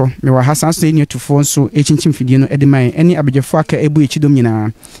kokoto me wa hasan so eni atufo nso echinchim fidie no edi man eni abegyefo aka ebu echidom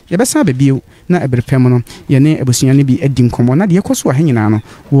nyina ye besa babio na eberepem no ye ne ebusunya ne bi edi nkomo na de ye koso wa hanyina no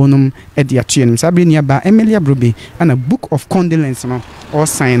wonum edi atuenim sabre ni aba Emilia Brobe ana book of condolence no or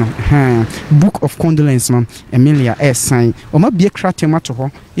sign no book of condolence no Emilia sign o ma bie kratem ato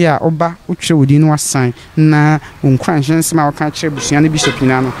ho ya oba utwe wodi no asan na onkranhyen sema waka kire busunya ne Bishop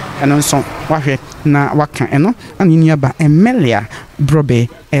nyina no eno nso wahwe na waka eno ani ni aba Emilia Brobe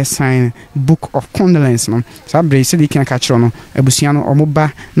sign book of condolence no sabre se de kan ka kire no abusunya no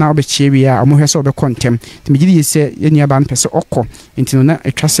omoba na obechie wi a omo hwese obe kontem timigidi yese yeni aba npese okọ ntino na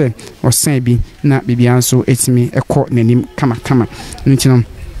etwa se osan bi na bibia nso etimi ekọ nanim kama ntino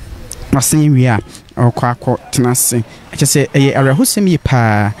wasan wi a okọ tenase ekyese eye arahosem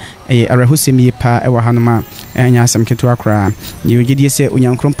yi pa ewa hanoma enya asem keto akra ye gidi yese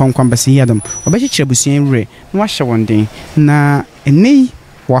onyankrompam kwambase yadom obekyekyere busuan wure na wahye wonden na enei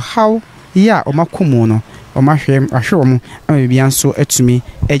wahaw ya omakomo no ɔmahwɛ ahwɛ ɔmo ama bibia nso atumi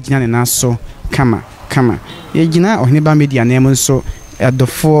agyina ne nan so kama yɛgyina Oheneba Media na ɛmo nso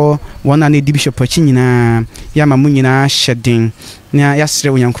adɔfoɔ wɔn a ne di bishop akyi nyinaa yɛama mo nyinaa hyɛ den na yɛasrɛ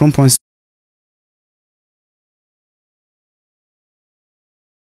Onyankopɔn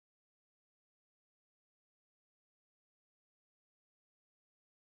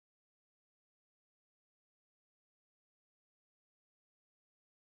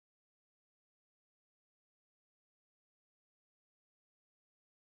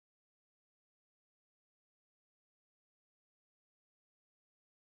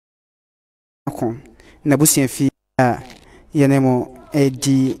na busia fi a yenemo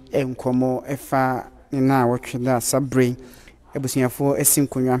edi enkomo efa na wotwe da sabre ebusiafo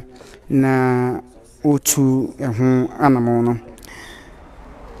esinkonwa na otu eho anamo no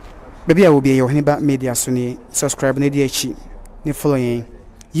bebi a obi Oheneba Media so ni subscribe na di achi ni follow yen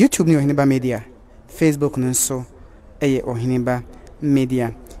YouTube ni Oheneba Media, Facebook no so eye Oheneba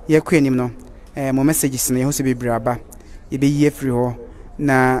Media ye kwanim no mo messages na ye ho se bebraba ye be yi afri ho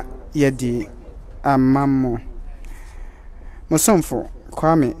na ye di amamo mosomfo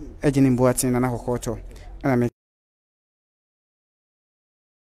kwame ejini mboatin na kokoto ana me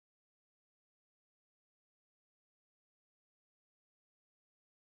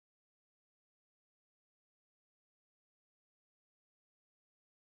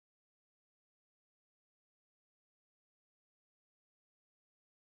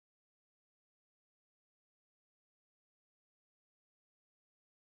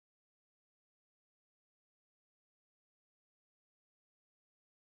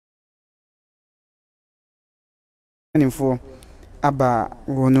info aba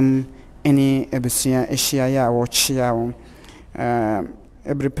wonum eni ebesia ehia ya wo chia won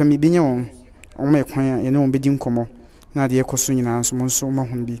ebrepami binya won me kwan ye ne won bedi nkomo na de ekoso nyina nso monso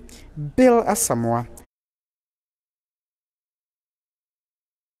mahun bi Bill Asamoah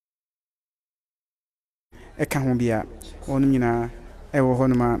eka ho bia wonum nyina ewo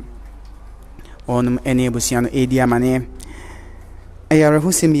honuma wonum eni ebesia no edi amane ayare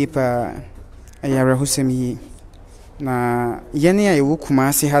husemi pa ayare husemi na yene ya yewu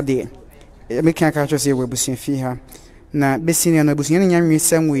Kumasi ha de meka aka cho se webusia fi ha na besini na busia nya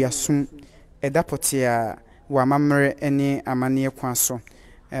nwesam we yasum edapote a wa mamre ene amane kwa so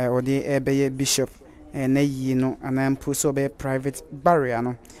ode ebeye bishop na yi no anampo so be private barrier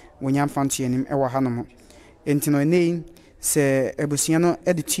no wonya mfanto yanim ewa ha no entino nei se ebusia no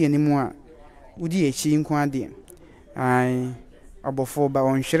editu yanim a wudi echi nko ade ai abofo ba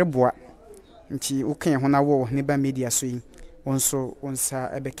onhwere boa nti ukan ho na wo Oheneba Media so yi wonso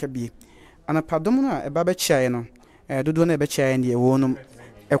wonsa ebekabie anapadom no a eba be chiae no dodo na ebe chiae ne wonum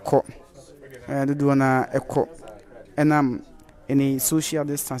ekọ dodo na ekọ enam any social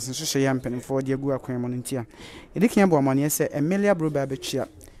distance so hye yampen for de agu akwan mo ntia edikan bo amane se Emilia Broba be chia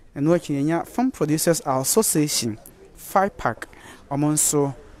eno akyenya Farm Producers Association 5 pack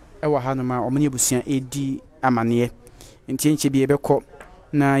omonso ewa hanoma omane busia edi amane ntie nche bi ebekọ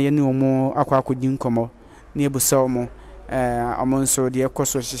na yene omo akwakodi nkomo na ebusa omo amonso de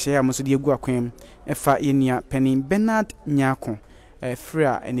ekoso hye amonso de egu akwan efa yenia penin Bernard Nyarko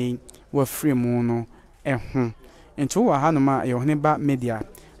fra ene wa free mu no eho nto wa hanoma ye Oheneba Media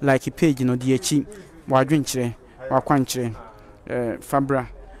like page no de achi wadwenkyere wakwankyere fabra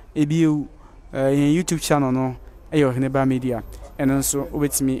ebiu YouTube channel no ye Oheneba Media eno nso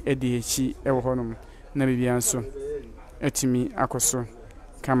obetimi ede achi ewo honom na bibia nso etimi akoso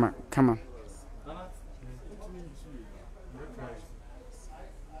kama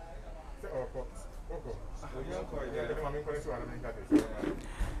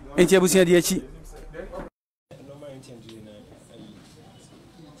enti abusia de achi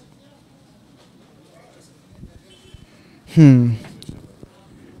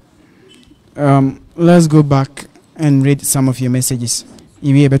let's go back and read some of your messages.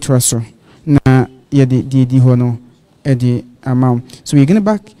 Iwe beto so na ye di hono edi amount. So we're going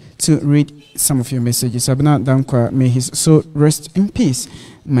back to read some of your messages. Abna Dankwa, may his soul rest in peace.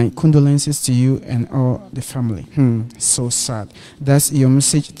 My condolences to you and all the family. So sad. That's your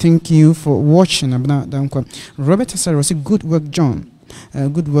message. Thank you for watching. Abna Dankwa. Robert Asaro, good work, John.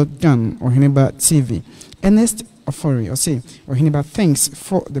 Good work done. Oheneba TV. Ernest Ofori, or say, Oheneba, thanks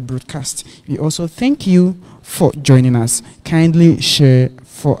for the broadcast. We also thank you for joining us. Kindly share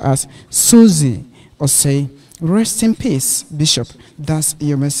for us. Susie, or say, rest in peace, Bishop. That's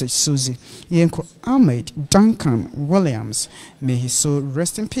your message, Susie. Yenko Ahmed Duncan Williams. May his soul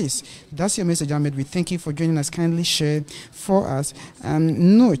rest in peace. That's your message, Ahmed. We thank you for joining us. Kindly share for us.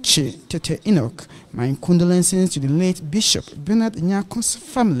 Noche Tete Enoch. My condolences to the late Bishop Bernard Nyarko's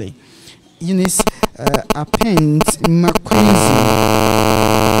family. Eunice Append Mackenzie.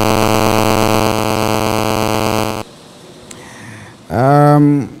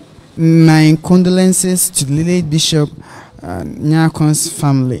 My condolences to the late Bishop Nyarko's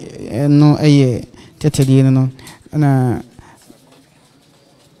family. No, Tetedi, no.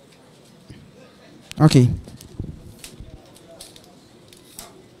 Okay.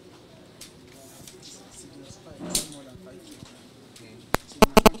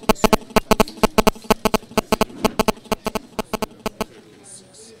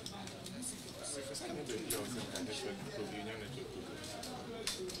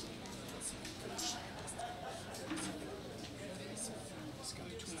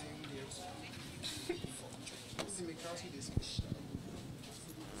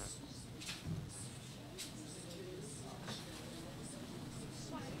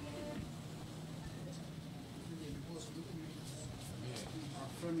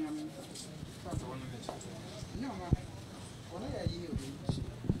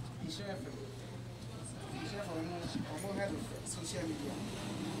 Social media.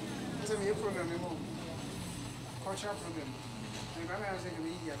 It's a program, cultural program. And if I was in the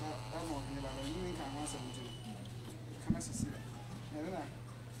media, I'm walking about you can answer to Kumasi. I don't know.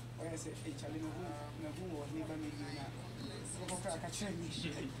 I say, a child in who was never made me now. I catch me.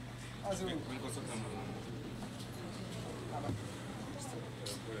 Also, if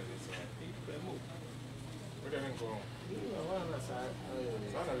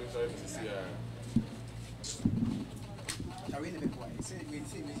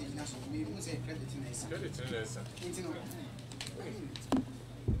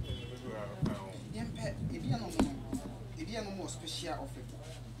you are no more special offer,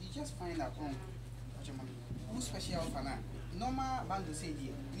 you just find out who's special offer now. Normal band to say,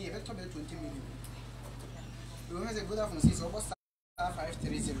 near 20 million. You remember the good afternoon, says over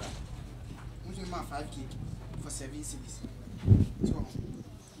 530. Which is 5K for 7 cities.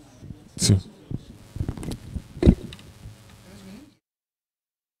 So.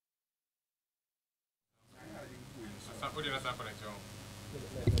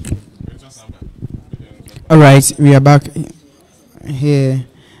 All right, we are back here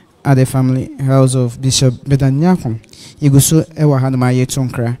at the family house of Bishop Nyarko. Iguso ewa hanuma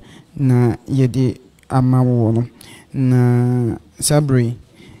yetunkra na yedi amawo na sabri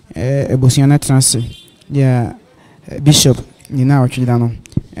ebosiana transe ya Bishop nyina otwida no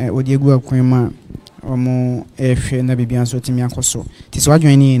odi egu akwema omo ehwe na bibia so timi akoso tiso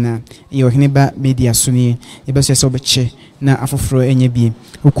adwen ni na ye Oheneba Media so ni e be so beche na afoforo enye bi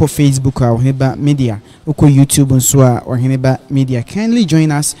uko Facebook Oheneba Media uko YouTube nso a Oheneba Media. Kindly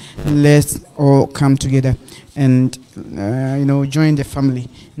join us. Let's all come together and join the family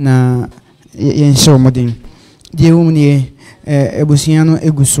na yen show modern die wumnie ebosiano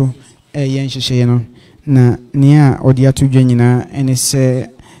eguso yen hyehyɛ no na nia odi atudwa nyina ene se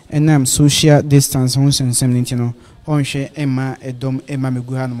enam social distance ho sensem nti no onhwe ema edom ema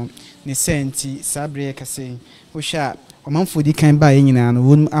megu ha no ne senti sabre kase wo hwa omanfodi kan ba yen nyina no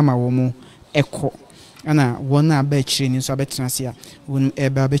won ama wo mu ekɔ ana won aba akire ni so abetena se a won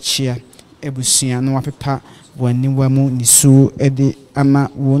eba abechia ebusua no apepa wani wamu nisu ede ama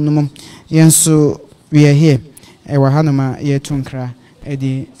wonum yenso we are here ewa hanoma yetunkra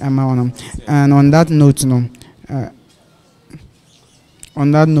ede ama wonum. And on that note no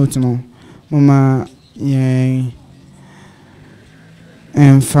mama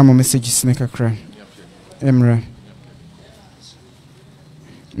famo messages ne kakra emra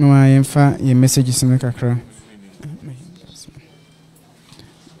mama yenfa ye messages ne kakra.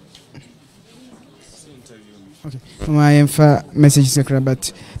 Okay, my info messages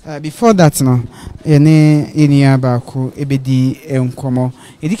but before that no any abako ebedi enkomo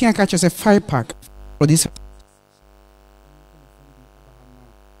edi can catch us a 5-pack for this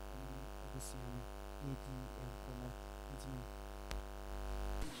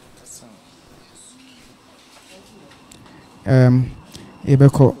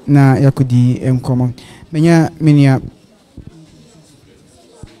ebeko na yakudi enkomo menya minia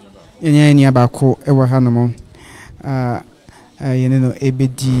enya abako ewa hanomo yeneno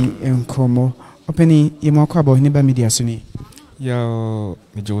ebedi enkomo openi yemako aba Oheneba Media suni Ya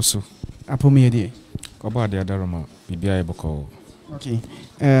mejoso apomi yedi koba de adaroma bibia eboko. Okay,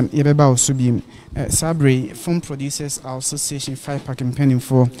 yebeba osubi Sabre Film Producers Association 5-pack penning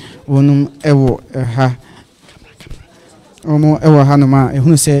for wonum ewo ha omo ewo hanoma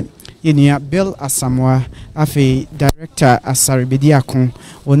ehunu se yenia Bill Asamoah afi director Asare Bediakon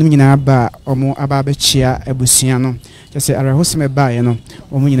wonum nyina ba omo aba bechia ebusua no just arahoseme ba ye no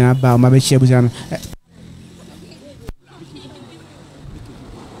omo nyina ba omo bechia ebusua no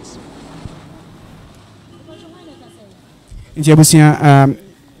nti abusia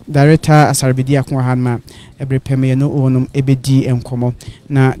director asarbidi akwa hanma ebre peme no onum ebedi enkomo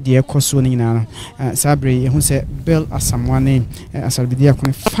na de ekoso ni nyina no sabre ye hu se bill asamwane asarbidi akwa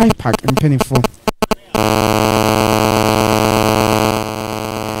 5 pack mpenifo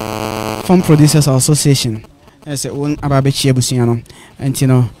Farm Producers Association as a one ababechi abusia no enti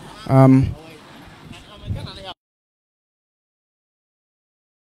no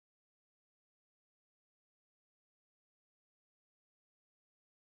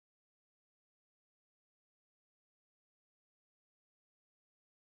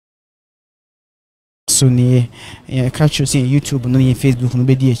so ne catch you see YouTube no ne Facebook no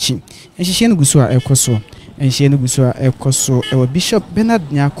be di echi enhihie no guso a ekoso enhihie no guso a ekoso e Bishop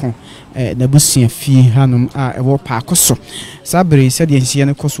Bernard Nyarko na busia fi hanom a e wo Pakoso sabre se de enhihie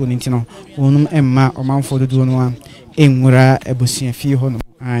no koso ni ntino wonum emma omanfo dodo no a enwura abusia fi honom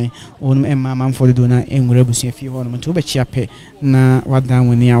ai wonum emma manfo dodo na enwura abusia fi honom to be chiape na wadan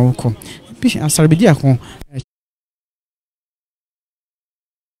woni awoko Bishop asarbedi akon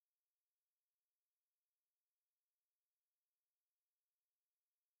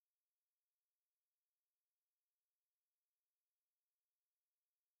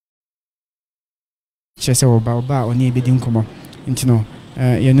chese oba oni ebedi nkomo ntino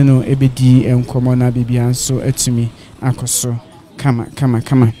yene no ebedi nkomo na bibia nso atumi akoso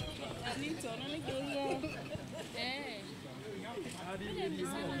kama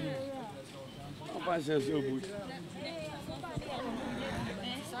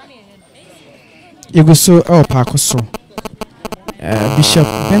yeguso Pakoso Bishop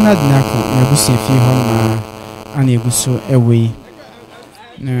Bernard Nyarko yeguso fi homa ana yeguso ewe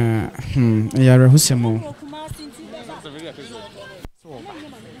yara husemo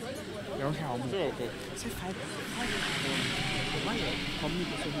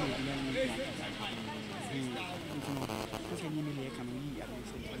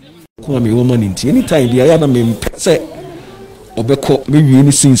ko me woman nti anytime dia ya na me mpese obekọ me wie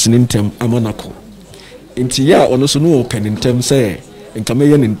ni sins ni ntem amanako nti ya ono so no open ntem se nka me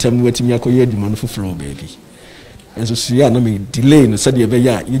ye ni ntem watimi akoye adwuma no foforo baby enso sia na me delay no said be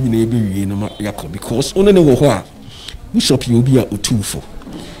ya ye nyina ebe wie no yakọ because ono ne wo ho a bishop ye obi a otufo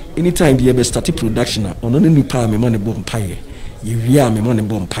anytime dia be start production ono ne nipa me ma ne bom paye ye wie a me ma ne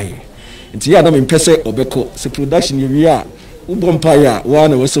bom paye nti ya na me mpese obekọ se production ye wie a ubom paye a wa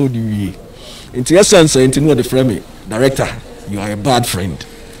na wose odi wie nti essence nti no the frame director you are a bad friend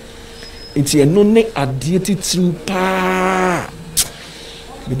nti eno ne ade titru pa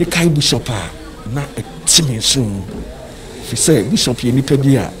me de kai bishop a na etimi so fi say bishop ye nipa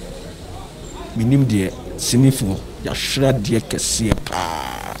bi a minim de sinifo ya hwra de kese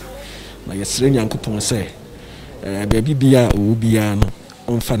pa na yesre nyankopon say baby bia o bia no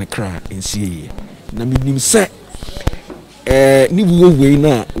onfa ne kra ensie na minim say ni wuwe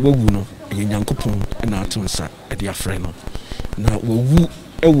na wawu no ye nyankopon na atonsa e de afre no na wawu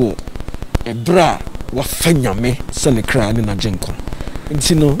ewo ebra wa fanyame se ne kra ne na genko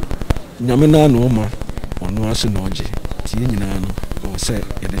nti no nyame na no ma ono aso no oje ti nyina no o se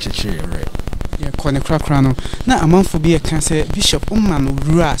ye de cheche re ye ko ne kra no na amanfo bi e kan se bishop umma no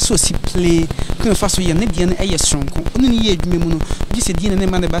rura so si play kun fa so ye ne de ne eye stronko onu ne ye adwuma mu no gi se die ne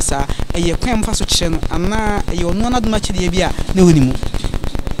ma ne basa eye kwan mfa so kire no ana eye ono na duma kire bi a na woni mu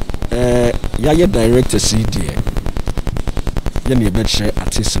ya ye director CD ye ne be kire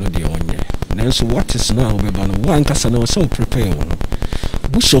artist no de onye nanso what is now be ba no wan kasa na so prepare wono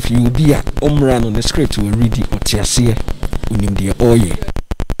bishop you be a omra no the script we read it otiase unim de oye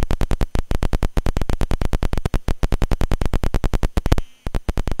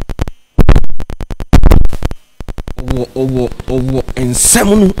owo ensem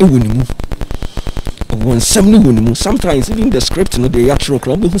no ewonimu owo ensem no ewonimu sometimes even the script no dey actual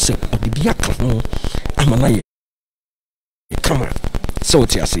club who say o de bia ka no amana ye come so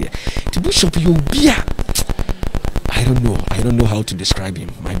otiase the bishop you be a I don't know how to describe him,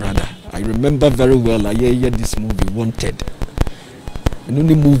 my brother. I remember very well I hear this movie Wanted. And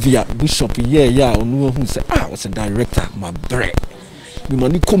only movie Bishop yeah on who said was a director my bre. We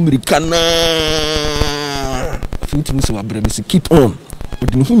money come Americana. Foot muso abremisi keep on.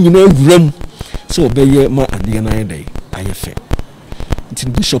 But who you know room so obey ma adiana day. I fe. It's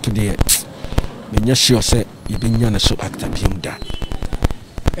Bishop there. Me sure say you be nyana so actor beyond that.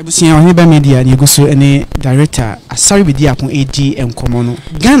 Ebusia Oheneba Media ni guso ene director asarbidi akon AG enkomo no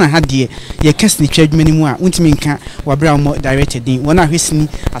Ghana ha de ye kesi twadwumani mu a untimi nka wabra mo director din wona hwesini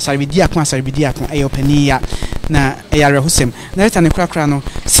asarbidi akon ayo pani ya na eyare hosem director ne krakra no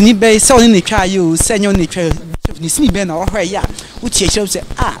sini be se oni ne twa ayo se nyo ne twa ni sini be na ohwa ya utie kire se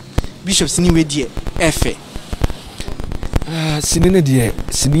bishop sini we die efe sini ne deɛ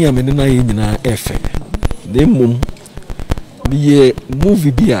sini a me ne na yɛ nyinaa ɛfɛ na mmom meyɛ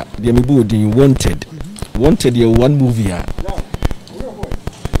movie bi a deɛ mebɔ odin wanted yɛ one movie a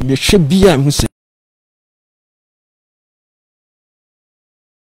mehwɛ bi a mehu sɛ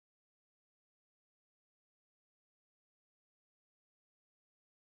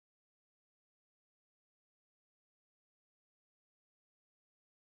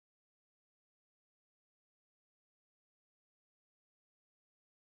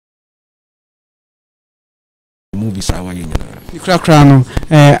movie saa wayɛ nyinaa krakra no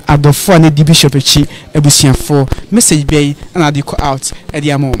adofo ne di bishop echi abusiafo message bɛyi ana de call out e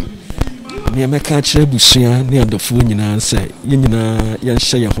de amom nea mɛka kyerɛ abusua ne adɔfoɔ nyinaa sɛ yɛn nyinaa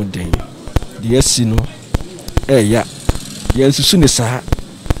yɛnhyɛ yɛn ho den deɛ asi no ɛɛya yɛnsusu ne saa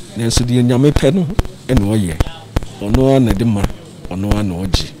nanso deɛ nyame pɛ no ɛna ɔyɛ ɔno a na de ma ɔno a na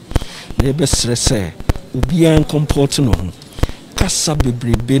ɔgye na yɛbɛsrɛ sɛ obiara nkɔmpɔɔto no ho kasa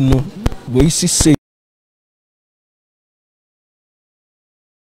bebrebe no wɔisi sɛ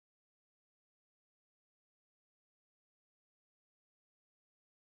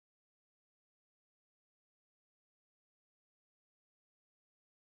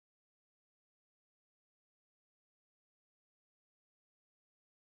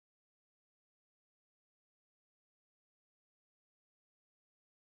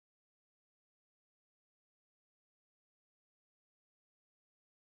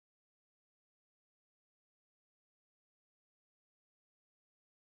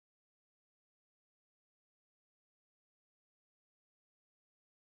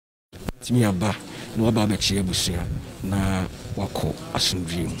timi aba na waba abɛkyerɛ abusua na wakɔ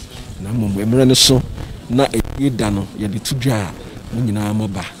asomdwee mu na mmom mmerɛ no so na ɛyɛ da no yɛde to dwa a mo nyinaa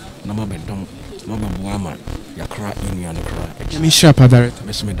mɔba na mabɛdɔm mabɛboa ama yɛkora yɛnnua no koraa mehyira pa director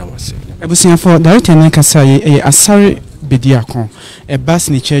mɛsome da wase abusiafo director ne kasa yɛ asare bedi akɔ ɛba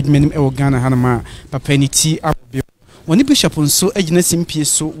sine kyɛ adwuma nim ɛwɔ Ghana hanama papa ne ti abɔ woni bishop nso agina simpie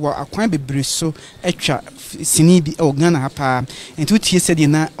so wɔ akwan bebre so atwa sini bi ɛwɔ Ghana ha pa enti wotie sɛ de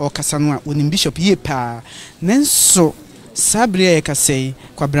na ɔkasa no a woni bishop yie pa nanso sabre yɛ kasɛi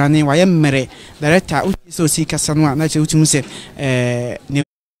kwabrane wayɛ mmere director wotie sɛ osi kasa no a na kyɛ wotimu sɛ ne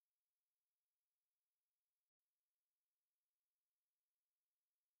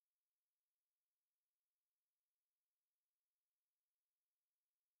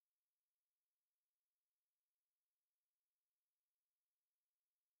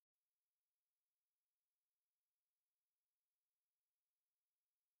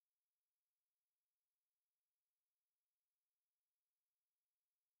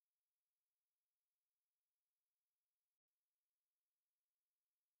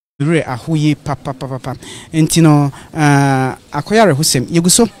re ahoye papa enti no akoyare hosem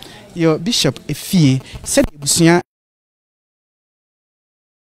yeguso your bishop efie said ebusua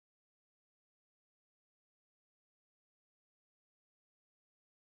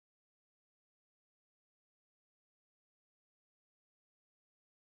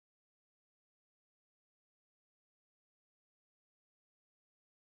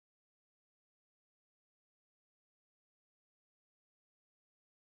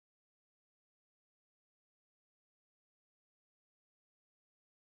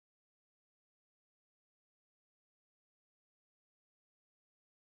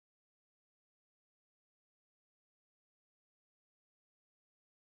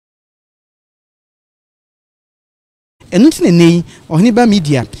enunti ne Oheneba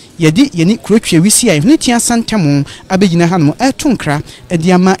Media yedi yeni kurotwe wisi a ehune tia santam abegina hanom etonkra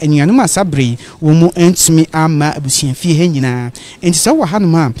edi ama anuanom asabre wo mu entumi ama abusiafie he nyina enti so wo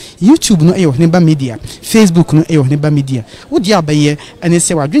hanom a YouTube no Oheneba Media Facebook no Oheneba Media wodi abaye ene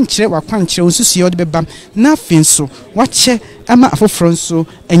se wadwenkyere wakwankyere onsusuye ode beba na afenso wache ama afoforo nso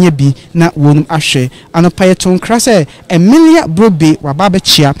enya bi na wonum ahwe anopa yetonkra se Emilia Brobe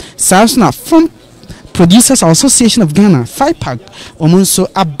wababechia sanso na from Producers Association of Ghana, FIPAG, Omunso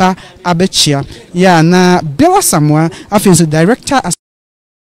Abba Abechia, ya na Bella Samoa, afenso director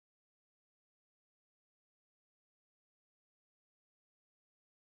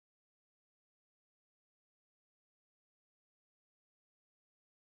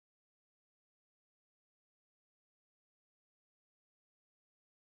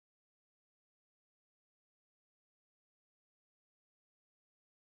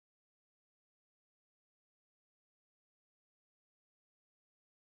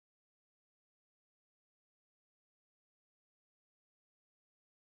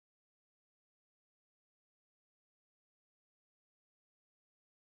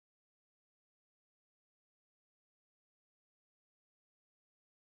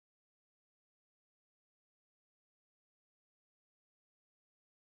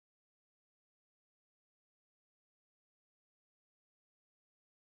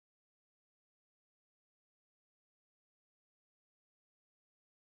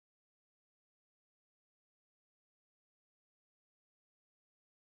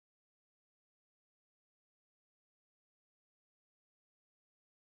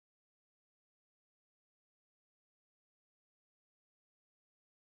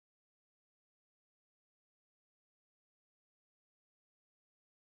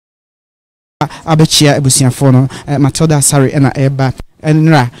abechia ebusiafo no Matilda Sari na eba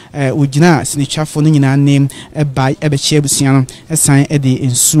enra ugina sinichafo no nyina name eba ebechia ebusia no esan ede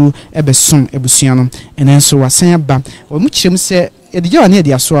ensu ebesom ebusia no enenso wasan aba omu kirem se yedijo ane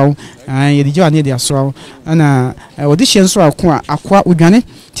de asoawo yedijo ane de asoawo na wodi hye nso akwa odwane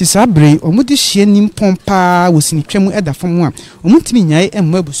ti sabre omudi hye nimpon pa wosini twam eda fam a omutimi nyae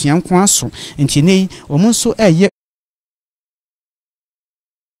emma ebusia nko aso enti nei omunso eye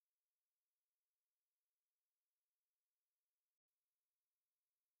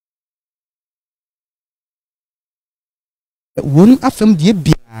wonu afam die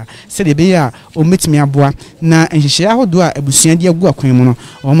bia se de be ya o metimi aboa na nhihye ahodo a ebusuan de agu akwan mu no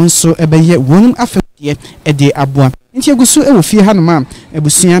o nso ebeye wonu afam die e de aboa nti egusu e wo fie hanoma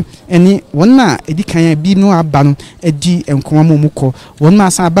ebusuan eni wonna edikan bi no aba no edi enkomo momuko wonna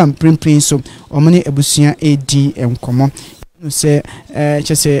asa aba mprempren so o mane ebusuan edi enkomo no se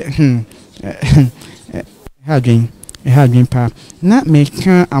chese hadwen pa na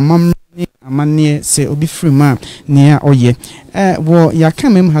meka amam amane se obi frima ne oye wo yaka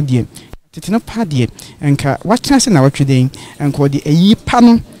mem ha de tetena pa de enka watena se na watweden enka odi eyi pa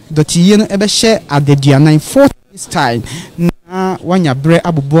no dotiye no ebe hye adeduanan 4 style na wanya bre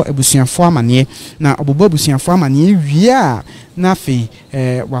abubo ebusuafo amane na abubo ebusuafo amane wie na fe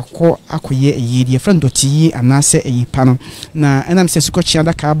wako akoye eyi de friend dotiye anase eyi pa no na enam se sukochi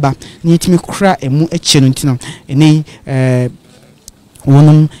adaka aba ni timi kra emu eche no ntino eni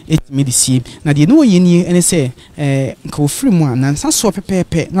wonum etimidisie na de no yeni ene se nka ofiri mu a nansa so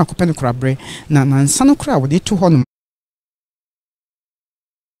pepepe na akope ne korabre na nansa no kora wode to honum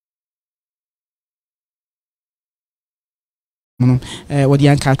wodi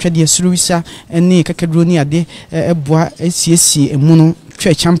anka atwede suruwisa ene kakaduro ni ade eboa esiesie emu no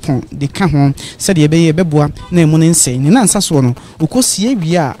twa champon de ka ho se de beboa na emu ne nse ne nansa so no okosie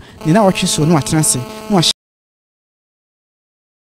wi a ne na wotwe so no atenase no